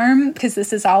forearm, because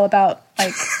this is all about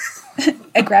like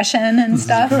aggression and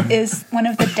stuff, is one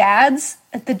of the dads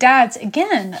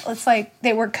again, it's like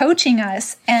they were coaching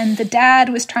us, and the dad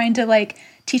was trying to like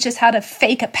teach us how to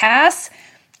fake a pass,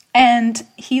 and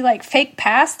he like fake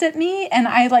passed at me, and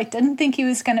I like didn't think he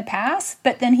was gonna pass,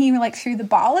 but then he like threw the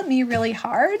ball at me really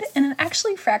hard, and it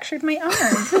actually fractured my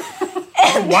arm.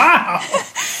 Wow.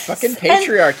 Fucking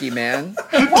patriarchy, man.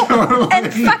 Well,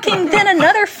 and fucking then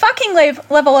another fucking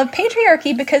level of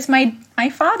patriarchy, because my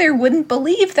father wouldn't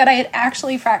believe that I had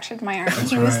actually fractured my arm.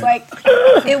 He was like,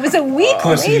 it was a week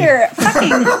later.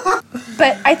 Fucking.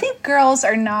 But I think girls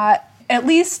are not, at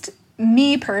least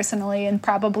me personally, and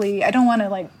probably, I don't want to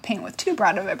like paint with too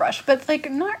broad of a brush, but like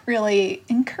not really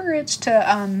encouraged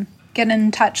to get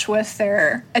in touch with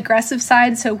their aggressive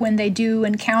side. So when they do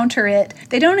encounter it,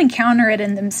 they don't encounter it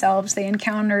in themselves. They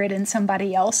encounter it in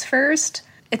somebody else first.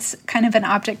 It's kind of an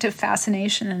object of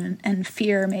fascination and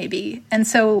fear, maybe. And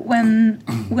so when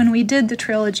we did the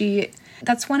trilogy,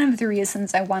 that's one of the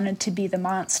reasons I wanted to be the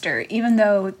monster. Even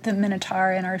though the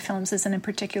Minotaur in our films isn't a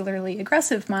particularly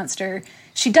aggressive monster,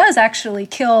 she does actually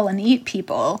kill and eat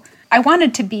people. I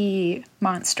wanted to be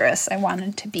monstrous. I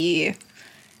wanted to be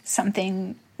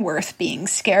something worth being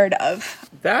scared of.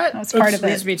 That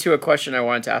leads me to a question I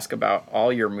wanted to ask about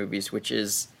all your movies, which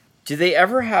is, do they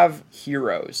ever have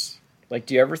heroes? Like,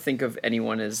 do you ever think of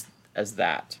anyone as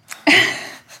that?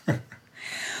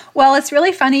 Well, it's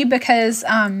really funny because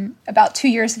about 2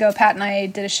 years ago, Pat and I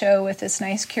did a show with this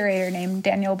nice curator named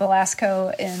Daniel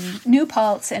Belasco in New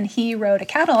Paltz, and he wrote a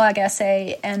catalog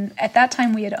essay, and at that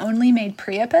time we had only made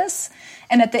Priapus,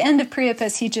 and at the end of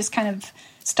Priapus he just kind of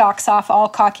stalks off all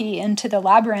cocky into the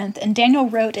labyrinth, and Daniel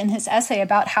wrote in his essay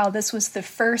about how this was the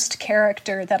first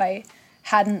character that I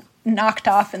hadn't knocked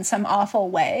off in some awful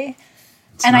way.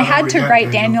 And I had to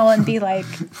write Daniel and be like,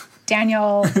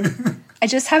 Daniel, I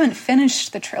just haven't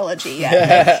finished the trilogy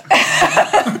yet.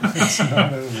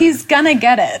 He's gonna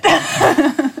get it.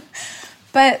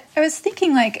 But I was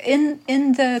thinking, like, in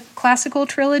the classical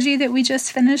trilogy that we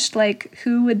just finished, like,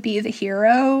 who would be the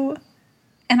hero?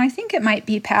 And I think it might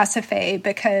be Pasiphae,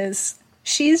 because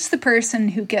she's the person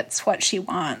who gets what she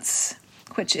wants,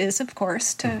 which is, of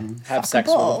course, to have sex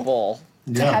with a bull.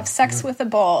 To have sex with a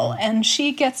bull. And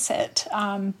she gets it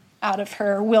out of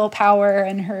her willpower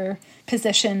and her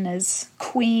position as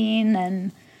queen.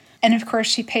 And of course,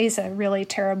 she pays a really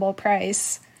terrible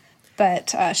price.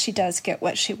 But she does get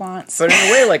what she wants. But in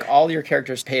a way, like, all your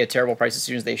characters pay a terrible price as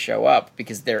soon as they show up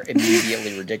because they're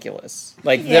immediately ridiculous.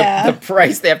 Like, the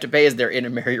price they have to pay is they're in a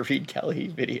Reid Kelley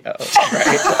video,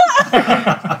 right?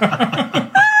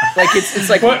 Like, it's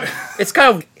like, what? It's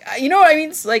kind of, you know what I mean?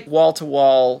 It's like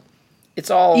wall-to-wall. It's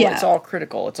all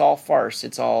critical. It's all farce.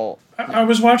 It's all... I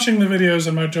was watching the videos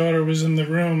and my daughter was in the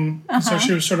room, so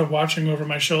she was sort of watching over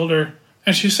my shoulder.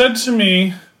 And she said to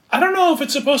me, I don't know if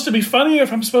it's supposed to be funny or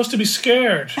if I'm supposed to be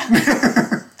scared.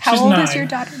 How old is your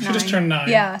daughter? 9. She just turned 9.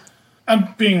 Yeah.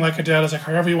 I'm being like a dad. Is like,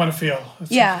 however you want to feel.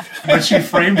 Yeah. But she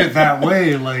framed it that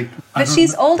way, like... But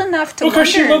she's old enough to wonder. Because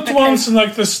she looked once and,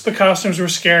 like, the costumes were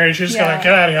scary. She just got like,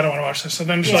 get out of here, I don't want to watch this. So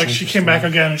then she came back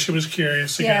again and she was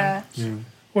curious again. Yeah.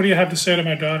 What do you have to say to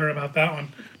my daughter about that one?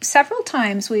 Several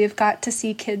times we have got to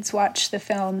see kids watch the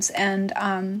films, and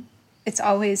it's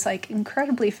always, like,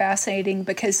 incredibly fascinating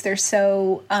because they're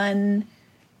so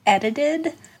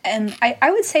unedited. And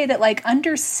I would say that, like,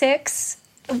 under 6,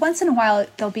 once in a while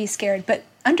they'll be scared, but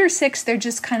under 6 they're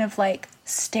just kind of, like,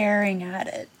 staring at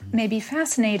it, maybe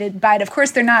fascinated by it. Of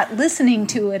course, they're not listening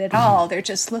to it at all. They're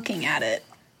just looking at it.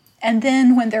 And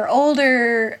then when they're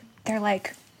older, they're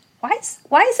like, why is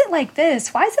it like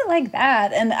this? Why is it like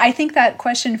that? And I think that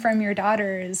question from your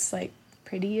daughter is, like,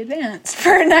 pretty advanced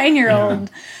for a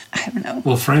 9-year-old. Yeah. I don't know.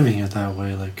 Well, framing it that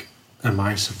way, like, am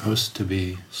I supposed to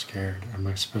be scared? Am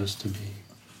I supposed to be...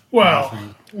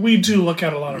 Well, we do look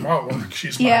at a lot of artwork.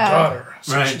 She's my daughter,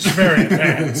 so she's very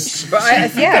advanced. But I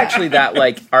think actually that,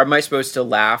 like, am I supposed to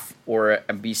laugh or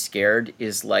be scared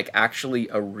is, like, actually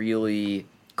a really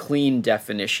clean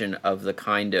definition of the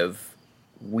kind of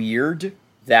weird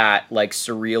that, like,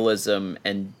 surrealism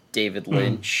and David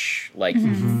Lynch, like,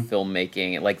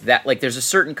 filmmaking, like that, like, there's a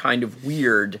certain kind of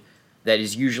weird that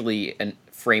is usually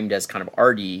framed as kind of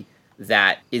arty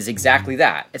that is exactly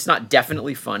that. It's not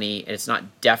definitely funny, and it's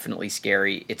not definitely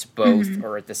scary. It's both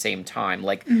or at the same time.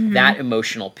 Like, that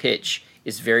emotional pitch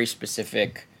is very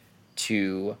specific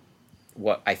to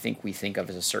what I think we think of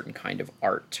as a certain kind of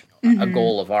art, a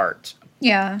goal of art.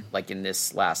 Yeah. Like in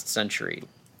this last century.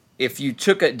 If you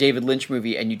took a David Lynch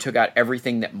movie and you took out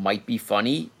everything that might be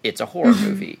funny, it's a horror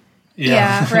movie.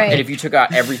 Yeah, right. And if you took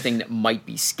out everything that might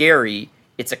be scary,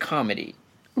 it's a comedy.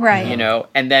 Right. You know?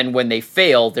 And then when they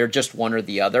fail, they're just one or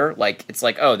the other. Like, it's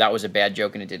like, oh, that was a bad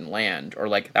joke and it didn't land. Or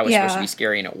like, that was supposed to be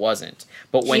scary and it wasn't.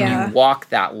 But when you walk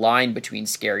that line between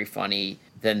scary, funny,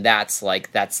 then that's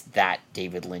that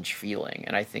David Lynch feeling.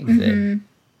 And I think that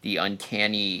the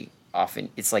uncanny often,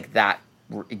 it's like that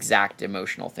exact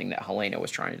emotional thing that Helena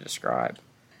was trying to describe.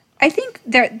 I think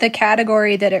the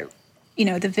category that it,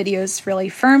 the videos really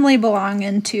firmly belong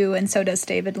into, and so does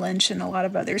David Lynch and a lot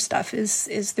of other stuff,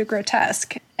 is the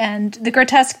grotesque. And the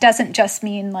grotesque doesn't just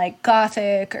mean like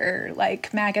gothic or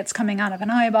like maggots coming out of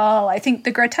an eyeball. I think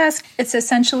the grotesque, it's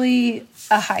essentially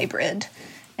a hybrid,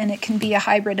 and it can be a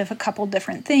hybrid of a couple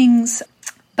different things.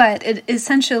 But it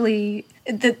essentially,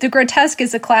 the grotesque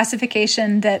is a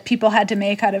classification that people had to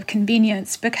make out of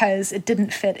convenience because it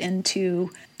didn't fit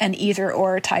into an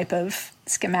either-or type of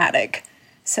schematic.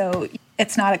 So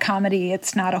it's not a comedy,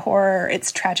 it's not a horror,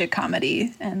 it's tragic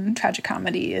comedy, and tragic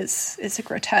comedy is a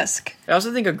grotesque. I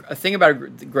also think a thing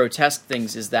about grotesque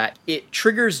things is that it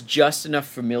triggers just enough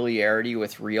familiarity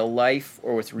with real life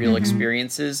or with real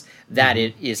experiences that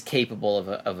it is capable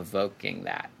of evoking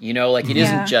that. You know, like it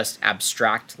isn't just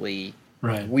abstractly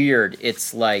weird.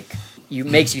 It's like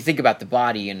makes you think about the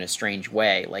body in a strange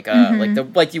way, like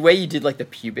the way you did like the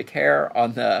pubic hair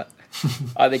on the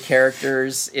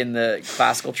characters in the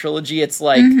classical trilogy. It's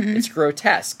like it's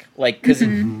grotesque, like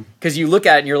because you look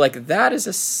at it and you're like, that is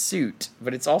a suit,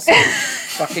 but it's also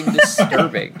fucking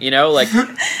disturbing, you know, like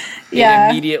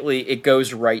immediately it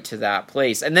goes right to that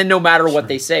place. And then no matter what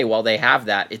they say while they have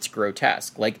that, it's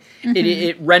grotesque. Like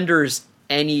it renders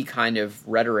any kind of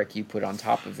rhetoric you put on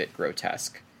top of it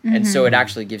grotesque. And so it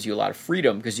actually gives you a lot of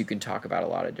freedom because you can talk about a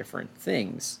lot of different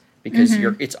things because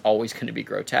it's always going to be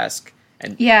grotesque.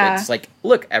 And it's like,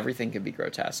 look, everything can be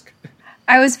grotesque.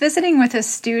 I was visiting with a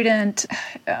student,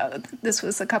 this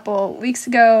was a couple weeks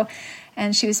ago,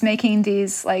 and she was making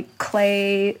these like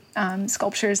clay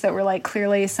sculptures that were like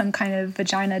clearly some kind of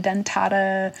vagina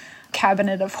dentata,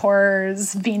 cabinet of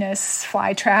horrors, Venus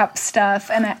flytrap stuff.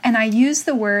 And I used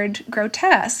the word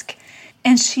grotesque,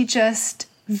 and she just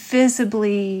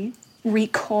visibly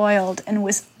recoiled and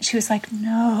she was like,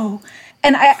 no.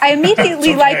 And I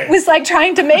immediately was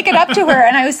trying to make it up to her,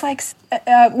 and I was like,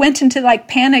 went into like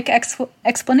panic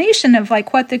explanation of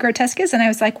like what the grotesque is, and I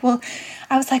was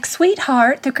like,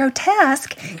 sweetheart, the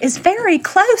grotesque is very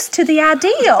close to the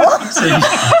ideal. So you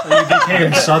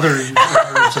became Southern.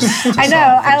 I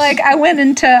know. I went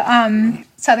into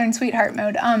Southern sweetheart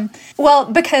mode. Well,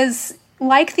 because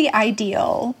like the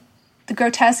ideal, the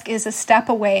grotesque is a step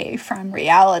away from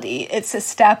reality. It's a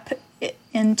step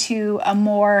into a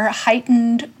more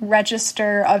heightened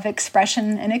register of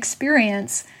expression and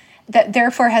experience that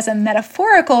therefore has a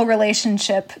metaphorical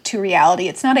relationship to reality.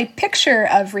 It's not a picture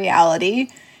of reality.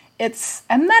 It's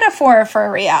a metaphor for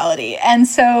reality. And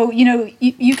so, you know,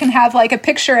 you can have like a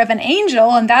picture of an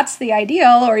angel and that's the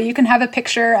ideal, or you can have a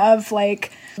picture of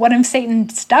like one of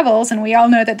Satan's devils, and we all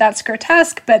know that that's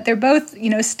grotesque, but they're both, you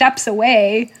know, steps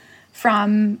away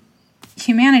from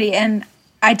humanity. And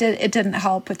it didn't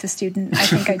help with the student. I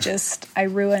think I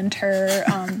ruined her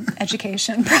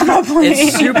education, probably.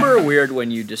 It's super weird when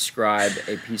you describe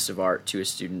a piece of art to a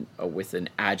student with an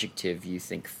adjective you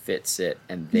think fits it,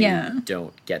 and they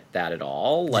don't get that at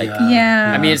all. Like,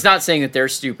 I mean, it's not saying that they're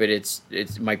stupid.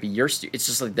 It might be your stupid. It's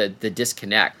just like the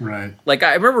disconnect. Right. Like,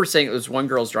 I remember saying it was one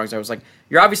girl's drawings. I was like,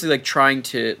 you're obviously like trying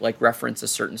to like reference a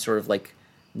certain sort of like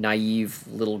naive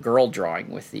little girl drawing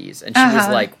with these, and she was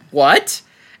like, what?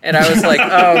 And I was like,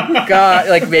 oh, God.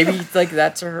 Like, maybe, like,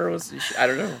 that to her was, I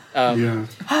don't know.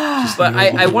 But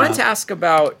I wanted to ask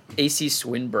about AC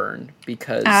Swinburne,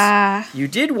 because you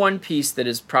did one piece that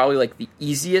is probably, like, the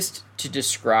easiest to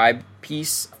describe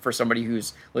piece for somebody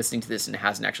who's listening to this and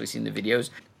hasn't actually seen the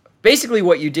videos. Basically,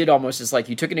 what you did almost is, like,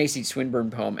 you took an AC Swinburne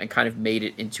poem and kind of made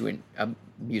it into a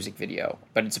music video.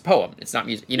 But it's a poem. It's not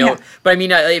music. You know? Yeah. But, I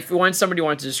mean, if somebody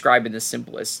wanted to describe in the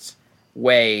simplest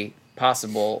way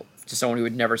possible to someone who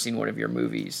had never seen one of your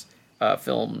movies,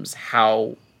 films,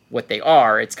 what they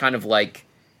are, it's kind of like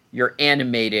you're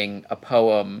animating a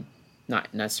poem,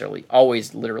 not necessarily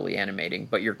always literally animating,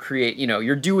 but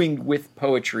you're doing with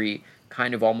poetry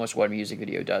kind of almost what a music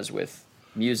video does with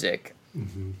music.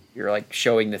 Mm-hmm. You're like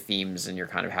showing the themes and you're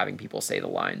kind of having people say the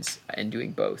lines and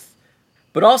doing both.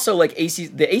 But also like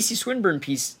the AC Swinburne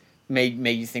piece made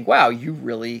you think, wow, you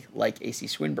really like AC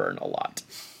Swinburne a lot.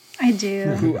 I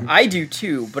do. I do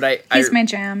too, but he's my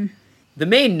jam. The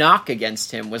main knock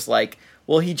against him was like,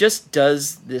 well, he just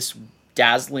does this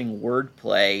dazzling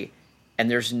wordplay,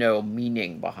 and there's no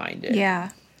meaning behind it.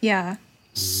 Yeah.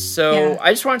 So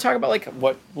I just want to talk about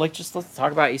let's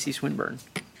talk about AC Swinburne.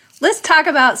 Let's talk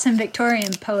about some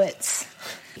Victorian poets.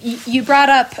 You brought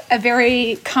up a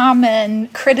very common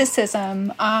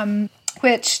criticism,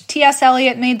 which T.S.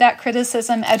 Eliot made that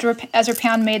criticism, Ezra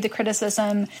Pound made the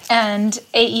criticism, and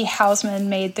A.E. Housman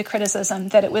made the criticism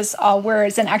that it was all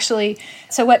words. And actually,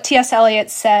 so what T.S. Eliot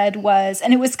said was,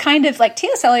 and it was kind of like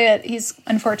T.S. Eliot, he's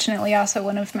unfortunately also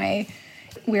one of my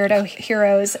weirdo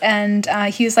heroes, and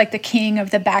he was like the king of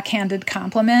the backhanded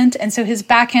compliment. And so his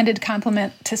backhanded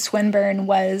compliment to Swinburne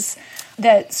was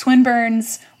that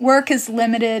Swinburne's work is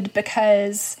limited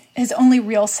because his only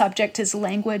real subject is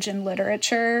language and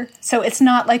literature. So it's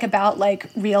not like about like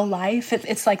real life.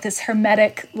 It's like this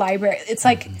hermetic library. It's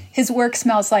like his work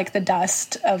smells like the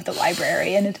dust of the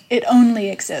library, and it only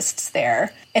exists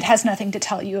there. It has nothing to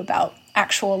tell you about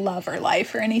actual love or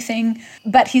life or anything.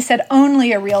 But he said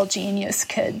only a real genius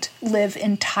could live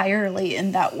entirely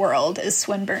in that world as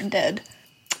Swinburne did.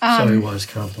 So he was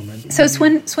complimented. So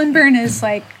Swinburne is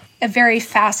like a very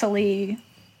facilely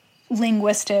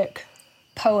linguistic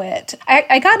poet.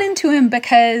 I got into him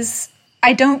because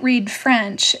I don't read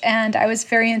French, and I was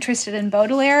very interested in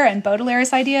Baudelaire and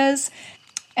Baudelaire's ideas.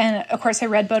 And of course I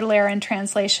read Baudelaire in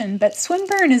translation, but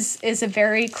Swinburne is a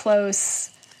very close...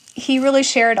 He really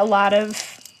shared a lot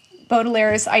of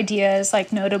Baudelaire's ideas,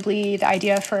 like notably the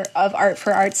idea of art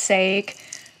for art's sake.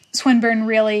 Swinburne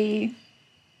really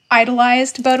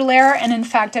idolized Baudelaire, and in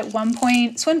fact at one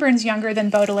point, Swinburne's younger than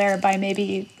Baudelaire by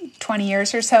maybe 20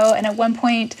 years or so, and at one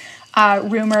point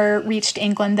rumor reached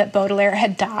England that Baudelaire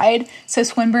had died. So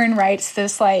Swinburne writes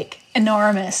this like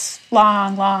enormous,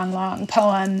 long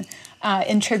poem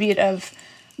in tribute of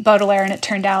Baudelaire, and it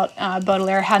turned out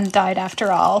Baudelaire hadn't died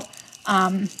after all.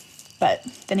 But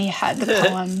then he had the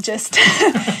poem just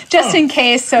in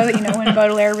case, so that, when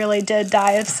Baudelaire really did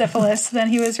die of syphilis, then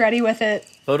he was ready with it.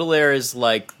 Baudelaire is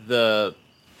like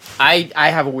I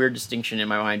have a weird distinction in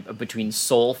my mind between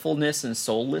soulfulness and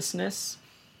soullessness.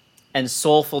 And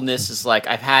soulfulness is like,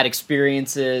 I've had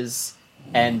experiences,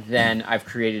 and then I've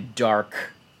created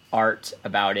dark art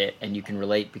about it, and you can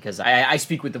relate because I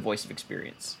speak with the voice of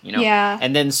experience, Yeah.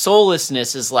 And then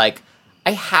soullessness is like,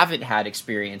 I haven't had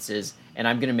experiences, and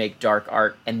I'm going to make dark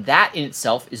art, and that in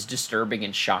itself is disturbing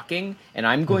and shocking, and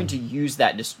I'm going to use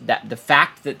that the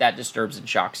fact that disturbs and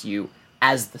shocks you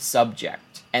as the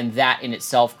subject, and that in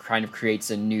itself kind of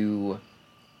creates a new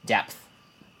depth.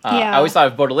 I always thought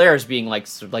of Baudelaire as being like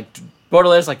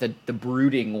Baudelaire's like the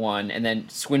brooding one, and then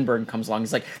Swinburne comes along.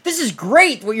 He's like, "This is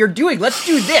great what you're doing. Let's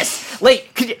do this.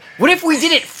 Like, what if we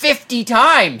did it 50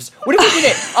 times? What if we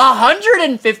did it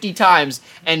 150 times?"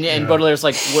 And Baudelaire's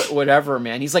like, "Whatever,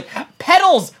 man." He's like,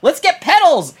 "Pedals. Let's get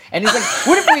pedals." And he's like,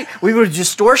 "What if we put a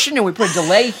distortion and we put a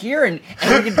delay here and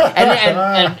we can,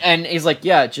 and he's like,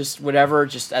 "Yeah, just whatever.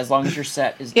 Just as long as your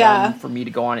set is done for me to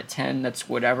go on at 10, that's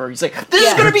whatever." He's like, "This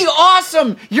is gonna be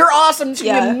awesome. You're awesome. It's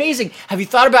gonna be amazing. Have you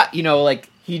thought about like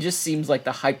he just seems like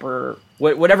the hyper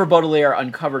whatever Baudelaire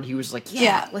uncovered. He was like,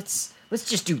 let's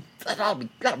just do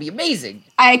that'll be amazing."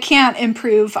 I can't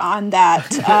improve on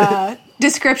that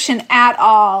description at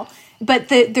all. But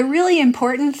the really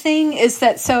important thing is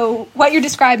that, so what you're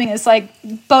describing is like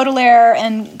Baudelaire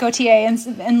and Gautier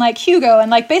and like Hugo and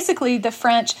like basically the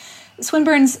French.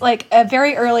 Swinburne's like a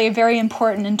very early, very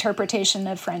important interpretation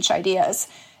of French ideas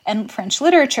and French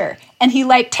literature, and he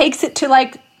like takes it to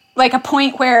like a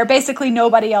point where basically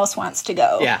nobody else wants to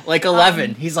go. Yeah, like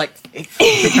 11. He's like...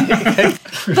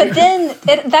 But then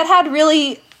that had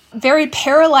really very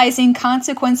paralyzing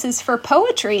consequences for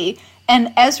poetry.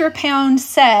 And Ezra Pound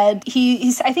said,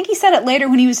 I think he said it later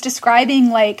when he was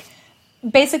describing like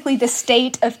basically the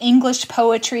state of English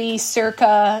poetry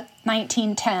circa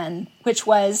 1910, which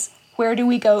was, where do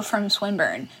we go from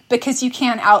Swinburne? Because you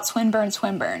can't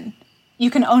out-Swinburne. You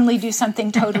can only do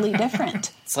something totally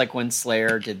different. It's like when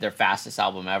Slayer did their fastest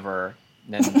album ever,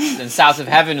 then South of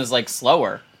Heaven was like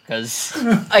slower, because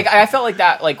like I felt like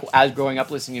that, like as growing up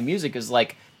listening to music, is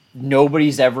like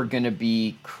nobody's ever gonna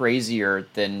be crazier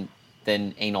than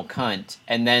Anal Cunt,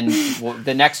 and then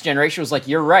the next generation was like,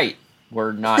 you're right,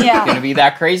 we're not gonna be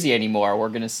that crazy anymore. We're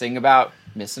gonna sing about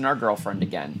missing our girlfriend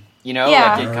again.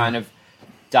 Like it kind of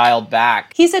dialed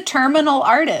back. He's a terminal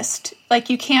artist. Like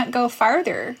you can't go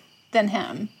farther than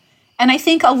him. And I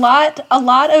think a lot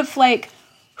of like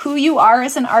who you are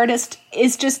as an artist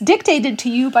is just dictated to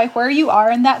you by where you are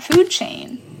in that food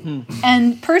chain.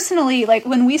 And personally, like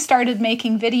when we started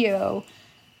making video,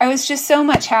 I was just so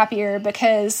much happier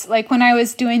because like when I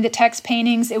was doing the text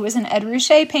paintings, it was an Ed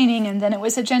Ruscha painting, and then it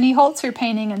was a Jenny Holzer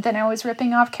painting, and then I was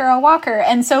ripping off Carol Walker.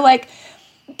 And so like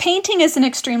painting is an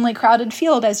extremely crowded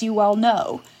field, as you well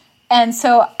know. And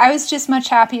so I was just much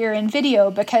happier in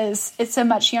video because it's a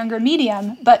much younger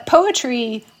medium. But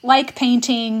poetry, like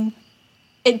painting,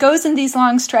 it goes in these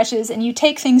long stretches, and you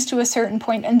take things to a certain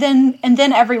point, and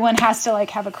then everyone has to like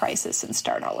have a crisis and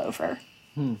start all over.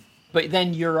 But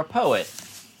then you're a poet.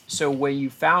 So when you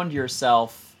found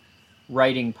yourself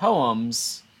writing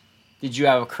poems, did you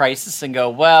have a crisis and go,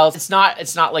 well, it's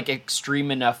not like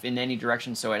extreme enough in any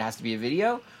direction, so it has to be a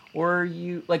video? Or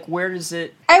you like, where does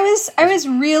it? I was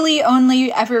really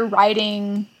only ever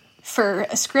writing for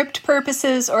script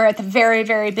purposes, or at the very,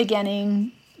 very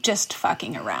beginning, just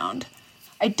fucking around.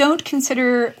 I don't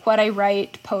consider what I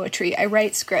write poetry. I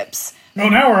write scripts. Oh,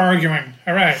 now we're arguing.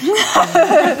 All right.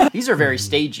 These are very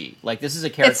stagey. Like, this is a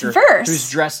character who's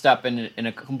dressed up in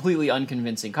a completely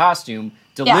unconvincing costume,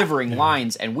 delivering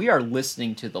lines, and we are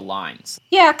listening to the lines.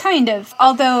 Yeah, kind of.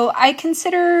 Although I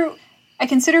consider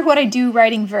what I do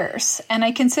writing verse, and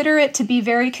I consider it to be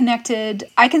very connected.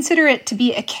 I consider it to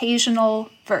be occasional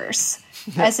verse,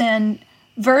 as in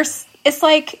verse. It's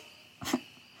like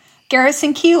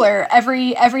Garrison Keillor.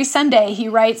 Every Sunday he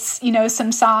writes,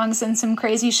 some songs and some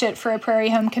crazy shit for a Prairie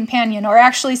Home Companion, or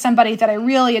actually somebody that I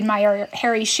really admire,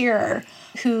 Harry Shearer,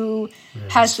 who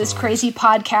has this crazy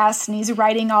podcast, and he's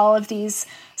writing all of these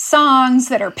songs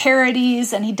that are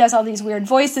parodies, and he does all these weird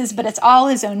voices, but it's all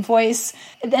his own voice.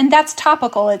 And that's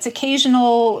topical. It's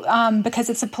occasional because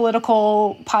it's a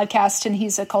political podcast and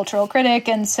he's a cultural critic,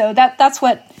 and so that's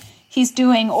what he's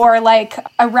doing. Or like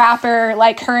a rapper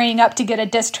like hurrying up to get a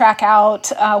diss track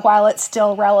out while it's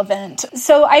still relevant.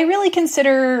 So I really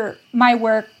consider my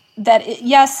work that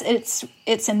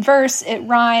it's in verse, it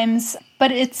rhymes,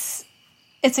 but it's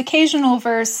occasional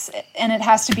verse, and it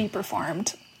has to be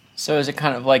performed. So is it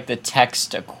kind of like the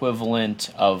text equivalent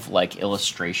of like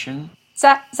illustration?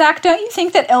 Zach, don't you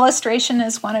think that illustration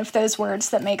is one of those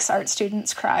words that makes art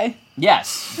students cry?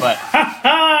 Yes, but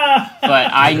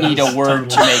I need a word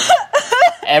to make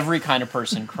every kind of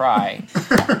person cry.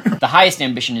 The highest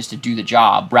ambition is to do the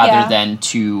job rather than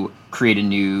to create a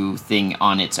new thing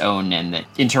on its own, and that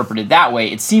interpreted that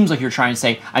way, it seems like you're trying to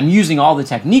say, I'm using all the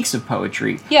techniques of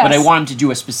poetry, but I want him to do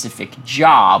a specific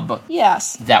job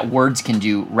that words can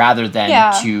do rather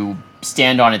than to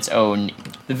stand on its own.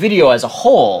 The video as a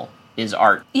whole is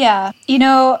art. Yeah.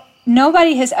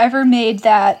 Nobody has ever made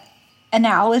that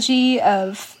analogy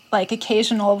of like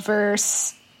occasional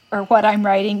verse or what I'm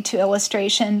writing to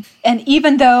illustration. And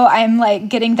even though I'm like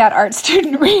getting that art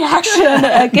student reaction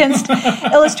against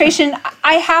illustration,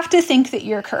 I have to think that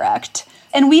you're correct.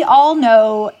 And we all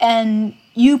know, and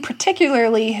you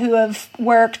particularly who have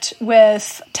worked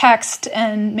with text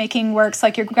and making works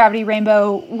like your Gravity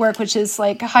Rainbow work, which is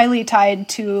like highly tied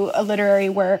to a literary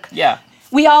work. Yeah.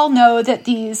 We all know that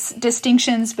these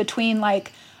distinctions between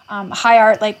like high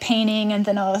art like painting and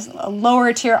then a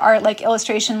lower tier art like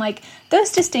illustration, like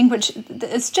those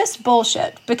it's just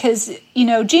bullshit, because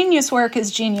genius work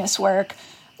is genius work,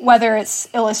 whether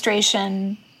it's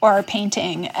illustration or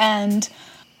painting. And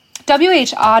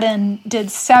W.H. Auden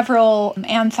did several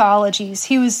anthologies.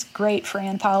 He was great for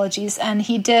anthologies, and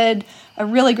he did a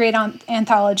really great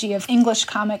anthology of English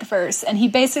comic verse. And he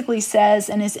basically says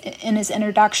in his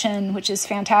introduction, which is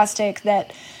fantastic,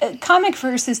 that comic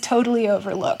verse is totally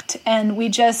overlooked. And we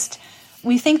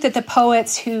think that the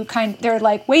poets who they're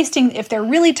like wasting, if they're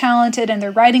really talented and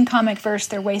they're writing comic verse,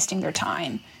 they're wasting their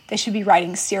time. They should be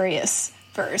writing serious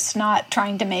verse, not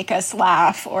trying to make us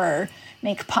laugh or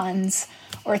make puns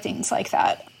or things like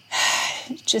that.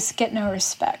 Just get no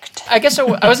respect. I guess I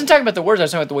wasn't talking about the words, I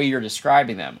was talking about the way you're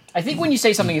describing them. I think when you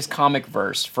say something is comic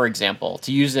verse, for example,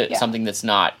 to use it something that's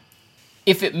not,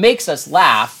 if it makes us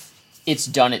laugh, it's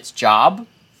done its job.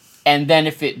 And then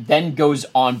if it then goes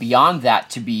on beyond that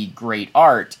to be great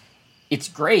art, it's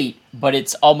great, but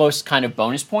it's almost kind of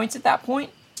bonus points at that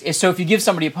point. So if you give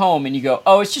somebody a poem and you go,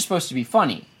 oh, it's just supposed to be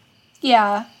funny.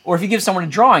 Yeah. Or if you give someone a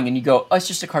drawing and you go, oh, it's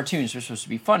just a cartoon, so it's supposed to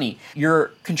be funny.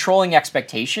 You're controlling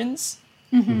expectations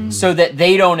so that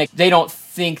they don't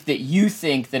think that you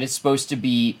think that it's supposed to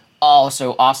be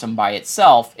so awesome by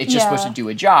itself. It's just supposed to do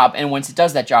a job. And once it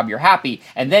does that job, you're happy.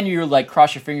 And then you're like,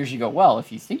 cross your fingers, you go, well,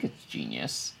 if you think it's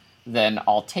genius, then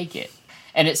I'll take it.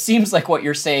 And it seems like what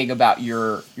you're saying about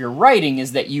your writing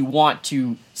is that you want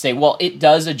to say, well, it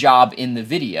does a job in the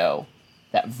video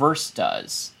that verse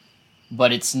does.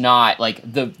 But it's not like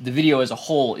the video as a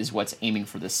whole is what's aiming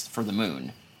for the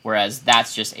moon, whereas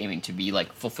that's just aiming to be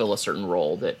like fulfill a certain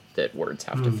role that words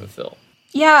have to fulfill.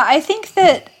 Yeah, I think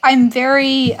that I'm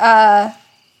very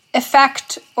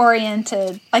effect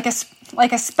oriented, like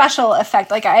a special effect.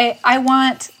 Like I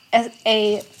want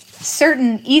a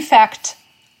certain effect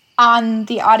on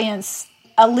the audience,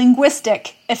 a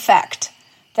linguistic effect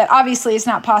that obviously is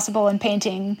not possible in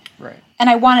painting. Right. And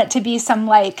I want it to be some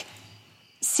like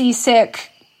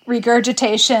seasick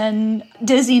regurgitation,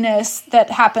 dizziness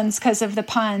that happens because of the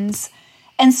puns.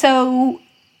 And so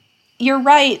you're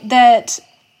right that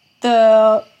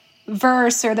the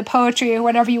verse or the poetry or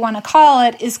whatever you want to call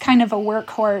it is kind of a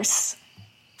workhorse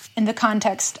in the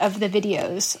context of the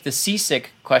videos. The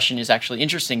seasick question is actually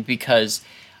interesting because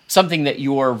something that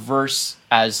your verse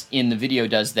as in the video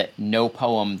does that no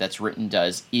poem that's written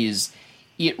does is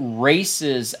it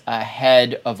races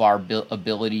ahead of our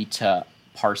ability to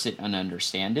parse it and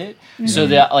understand it. So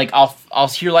that like I'll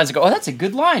hear lines and go, oh, that's a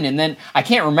good line, and then I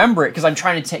can't remember it because I'm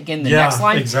trying to take in the next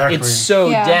line. Exactly. It's so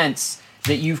dense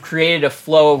that you've created a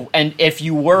flow. And if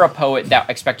you were a poet that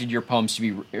expected your poems to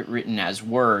be written as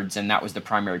words, and that was the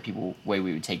primary way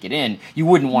we would take it in, you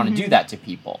wouldn't want to do that to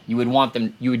people. You would want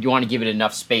to give it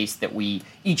enough space that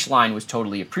each line was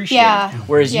totally appreciated. Yeah.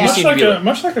 Whereas you seem to be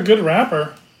much like a good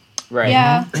rapper. Right.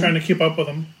 Yeah. Trying to keep up with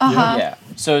them. Yeah.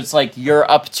 So it's like you're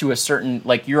up to a certain,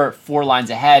 like you're at 4 lines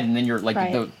ahead, and then you're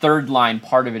like the third line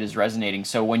part of it is resonating.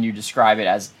 So when you describe it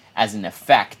as an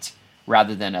effect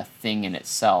rather than a thing in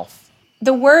itself.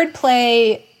 The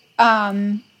wordplay,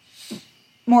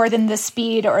 more than the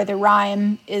speed or the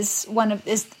rhyme, is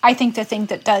I think the thing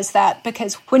that does that,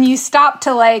 because when you stop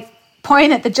to like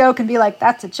point at the joke and be like,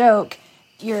 that's a joke,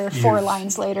 you're 4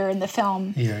 lines later in the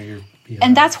film.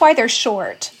 And that's why they're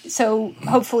short. So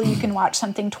hopefully you can watch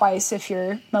something twice if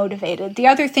you're motivated. The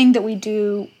other thing that we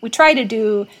try to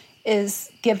do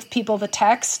is give people the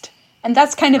text. And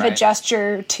that's kind of a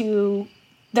gesture to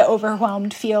the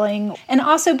overwhelmed feeling. And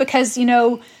also because,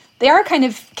 they are kind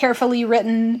of carefully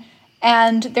written,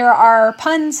 and there are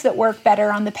puns that work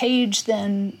better on the page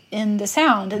than in the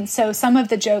sound. And so some of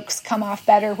the jokes come off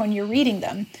better when you're reading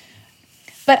them.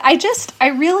 But I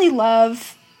really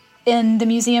love, in the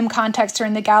museum context or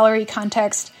in the gallery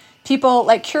context, people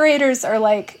like curators are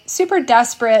like super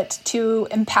desperate to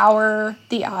empower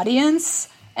the audience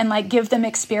and like give them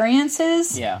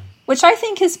experiences. Yeah. Which I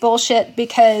think is bullshit,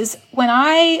 because when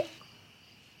I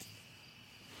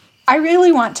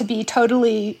really want to be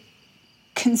totally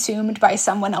consumed by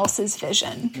someone else's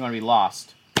vision. You want to be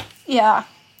lost. Yeah.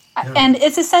 And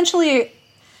it's essentially,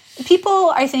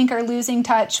 people I think are losing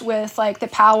touch with like the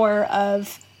power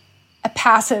of a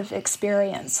passive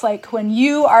experience. Like when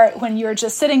you're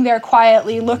just sitting there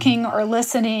quietly looking or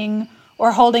listening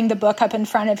or holding the book up in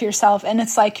front of yourself, and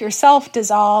it's like yourself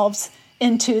dissolves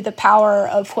into the power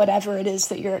of whatever it is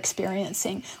that you're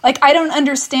experiencing. Like, I don't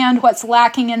understand what's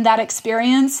lacking in that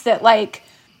experience, that like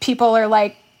people are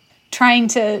like trying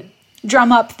to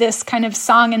drum up this kind of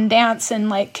song and dance and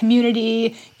like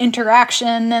community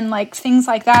interaction and like things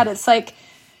like that. It's like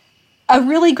a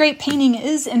really great painting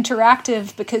is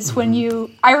interactive, because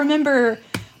I remember,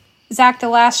 Zach, the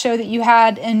last show that you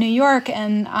had in New York,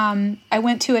 and I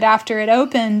went to it after it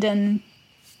opened, and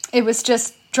it was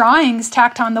just drawings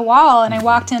tacked on the wall, and I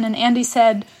walked in and Andy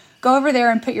said, go over there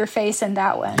and put your face in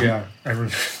that one. Yeah.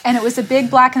 And it was a big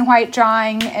black and white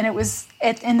drawing, and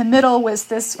in the middle was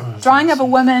this drawing of a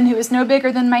woman who was no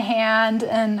bigger than my hand,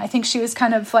 and I think she was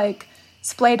kind of like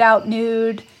splayed out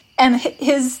nude. And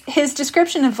his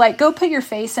description of like, go put your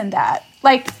face in that.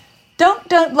 Like,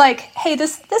 don't like, hey,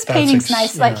 this painting's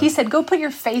nice. Like, he said, go put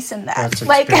your face in that. That's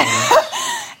like,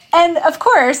 and of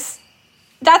course,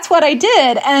 that's what I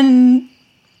did. And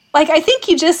like, I think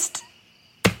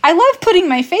I love putting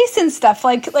my face in stuff.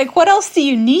 Like what else do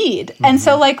you need? Mm-hmm. And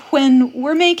so like when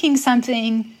we're making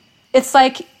something, it's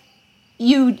like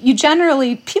you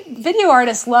generally, video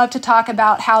artists love to talk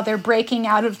about how they're breaking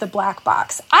out of the black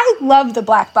box. I love the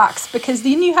black box, because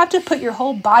then you have to put your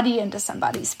whole body into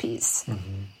somebody's piece.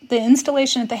 Mm-hmm. The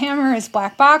installation at the Hammer is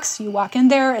black box. You walk in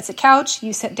there, it's a couch,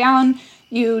 you sit down,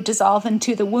 you dissolve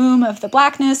into the womb of the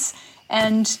blackness,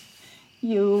 and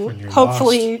you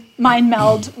hopefully mind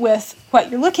meld with what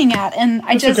you're looking at. And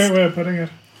That's a great way of putting it.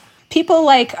 People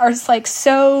are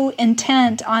so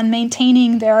intent on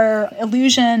maintaining their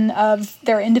illusion of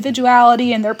their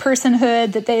individuality and their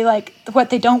personhood that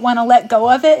they don't want to let go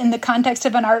of it in the context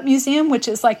of an art museum, which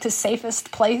is like the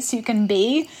safest place you can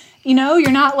be.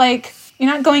 You're not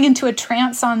going into a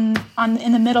trance in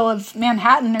the middle of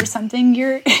Manhattan or something.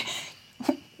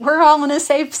 We're all in a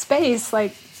safe space.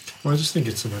 Like, well, I just think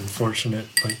it's an unfortunate,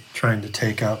 like, trying to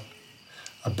take up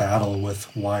a battle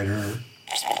with wider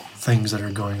things that are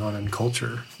going on in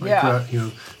culture. Like,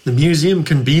 the museum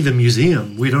can be the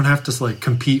museum. We don't have to, like,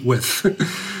 compete with,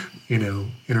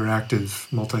 interactive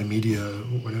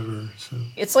multimedia, whatever. So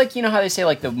it's like, how they say,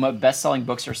 like, the best-selling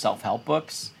books are self-help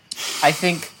books. I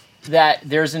think that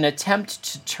there's an attempt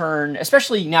to turn,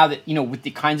 especially now that, with the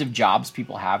kinds of jobs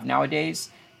people have nowadays,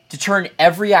 to turn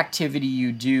every activity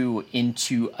you do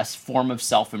into a form of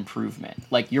self-improvement.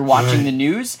 Like, you're watching the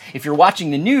news. If you're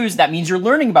watching the news, that means you're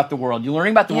learning about the world. You're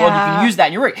learning about the world. You can use that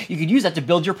in your work. You could use that to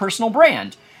build your personal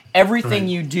brand. Everything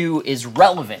you do is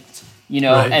relevant,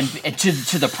 and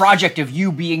to the project of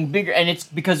you being bigger. And it's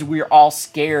because we're all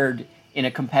scared in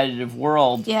a competitive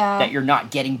world that you're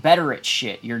not getting better at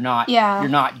shit. You're not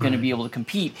going to be able to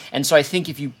compete. And so I think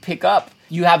if you pick up,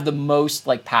 you have the most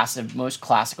like passive, most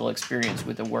classical experience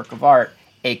with a work of art,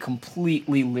 a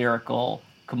completely lyrical,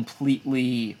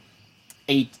 completely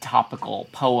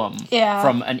atypical poem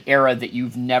from an era that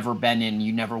you've never been in,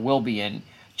 you never will be in.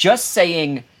 Just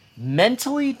saying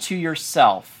mentally to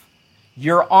yourself,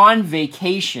 you're on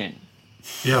vacation.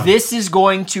 Yeah. This is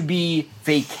going to be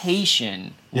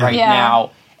vacation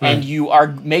now. And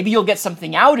maybe you'll get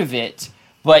something out of it,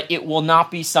 but it will not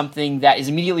be something that is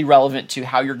immediately relevant to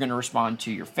how you're going to respond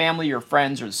to your family, your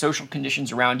friends, or the social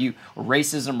conditions around you, or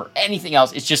racism, or anything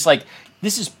else. It's just like,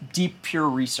 this is deep, pure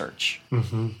research.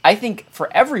 Mm-hmm. I think for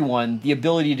everyone, the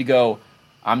ability to go,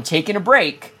 I'm taking a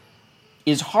break,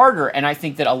 is harder. And I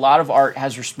think that a lot of art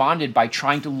has responded by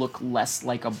trying to look less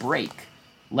like a break.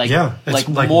 Like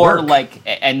more work.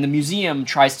 And the museum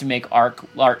tries to make art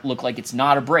look like it's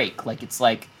not a break. Like it's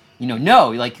like,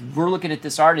 we're looking at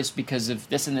this artist because of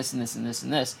this and this and this and this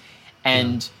and this.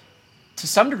 And to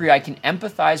some degree, I can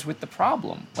empathize with the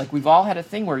problem. Like, we've all had a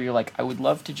thing where you're like, I would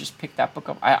love to just pick that book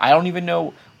up. I don't even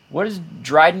know, what does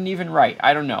Dryden even write?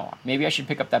 I don't know. Maybe I should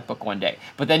pick up that book one day.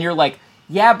 But then you're like,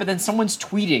 yeah, but then someone's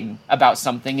tweeting about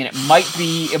something, and it might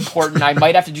be important. I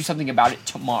might have to do something about it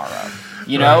tomorrow.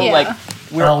 And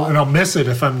I'll miss it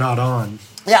if I'm not on.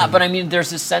 Yeah, but I mean, there's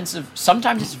this sense of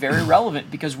sometimes it's very relevant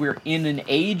because we're in an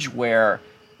age where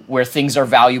things are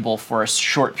valuable for a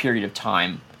short period of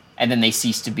time, and then they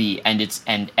cease to be,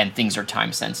 and things are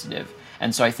time sensitive.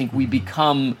 And so I think we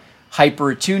become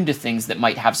hyper attuned to things that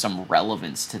might have some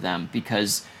relevance to them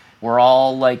because we're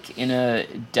all like in a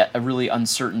really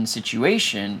uncertain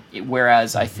situation.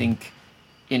 Whereas I think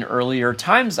in earlier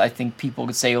times, I think people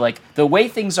could say, like, the way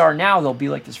things are now, they'll be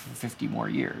like this for 50 more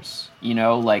years.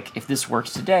 Like, if this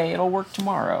works today, it'll work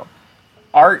tomorrow.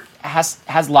 Art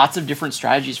has lots of different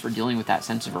strategies for dealing with that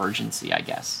sense of urgency, I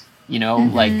guess.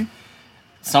 Like,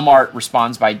 some art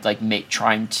responds by, like,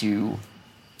 trying to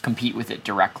compete with it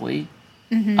directly.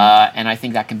 Mm-hmm. And I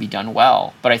think that can be done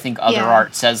well. But I think other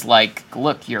art says, like,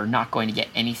 look, you're not going to get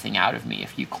anything out of me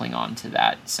if you cling on to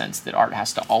that sense that art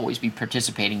has to always be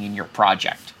participating in your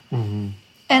project. Mm-hmm.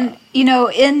 And,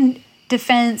 in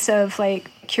defense of,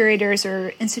 like, curators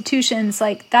or institutions,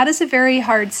 like, that is a very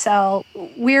hard sell.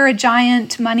 We're a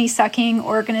giant money-sucking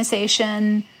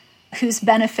organization whose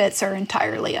benefits are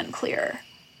entirely unclear.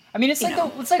 I mean, it's like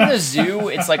the zoo.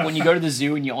 It's like when you go to the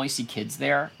zoo and you only see kids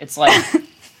there. It's like...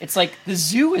 It's like the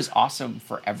zoo is awesome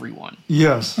for everyone.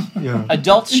 Yes, yeah.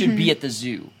 Adults should be at the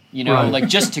zoo, like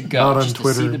just to go, Not just on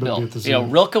Twitter, to see the bill. The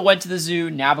Rilke went to the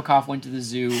zoo, Nabokov went to the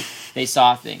zoo. They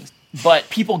saw things, but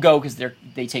people go because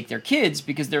they take their kids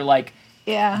because they're like,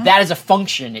 that is a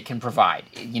function it can provide.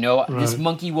 This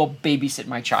monkey will babysit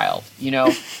my child.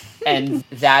 And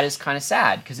that is kind of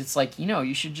sad because it's like,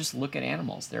 you should just look at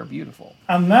animals. They're beautiful.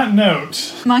 On that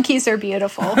note... Monkeys are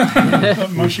beautiful.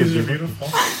 Monkeys are beautiful.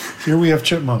 Here we have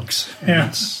chipmunks.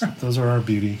 Yes. Those are our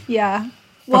beauty. Yeah.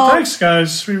 Well, thanks,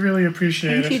 guys. We really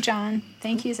appreciate it. Thank you, John.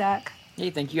 Thank you, Zach. Hey,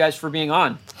 thank you guys for being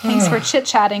on. Thanks for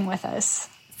chit-chatting with us.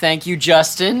 Thank you,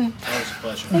 Justin. That was a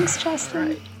pleasure. Thanks, Justin.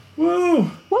 Right. Woo!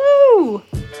 Woo!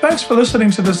 Thanks for listening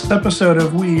to this episode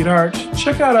of We Eat Art.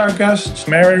 Check out our guests,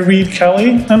 Mary Reid Kelley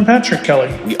and Patrick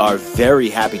Kelley. We are very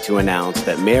happy to announce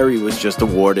that Mary was just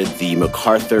awarded the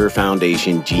MacArthur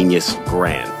Foundation Genius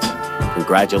Grant.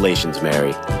 Congratulations,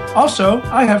 Mary. Also,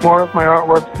 I have more of my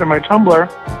artwork in my Tumblr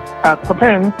at the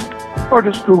pen, or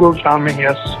just Google John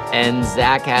Mejias. And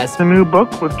Zach has a new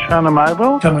book with Chana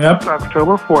Mivo coming up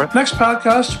October 4th. Next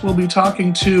podcast, we'll be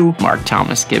talking to Mark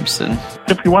Thomas Gibson.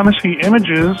 If you want to see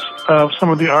images of some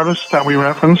of the artists that we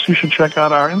reference, you should check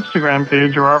out our Instagram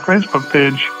page or our Facebook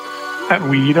page at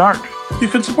We Eat Art. You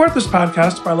can support this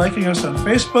podcast by liking us on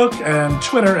Facebook and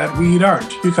Twitter at We Eat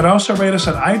Art. You can also rate us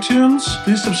on iTunes.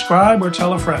 Please subscribe or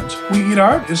tell a friend. We Eat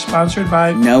Art is sponsored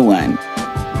by no one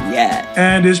yet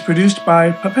and is produced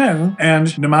by Papin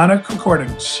and Mnemonic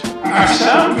Recordings. Our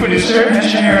sound producer,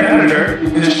 engineer, and editor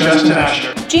is Justin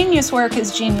Asher. Genius work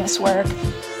is genius work,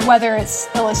 whether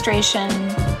it's illustration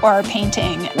or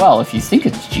painting. Well, if you think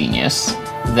it's genius,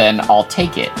 then I'll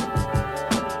take it.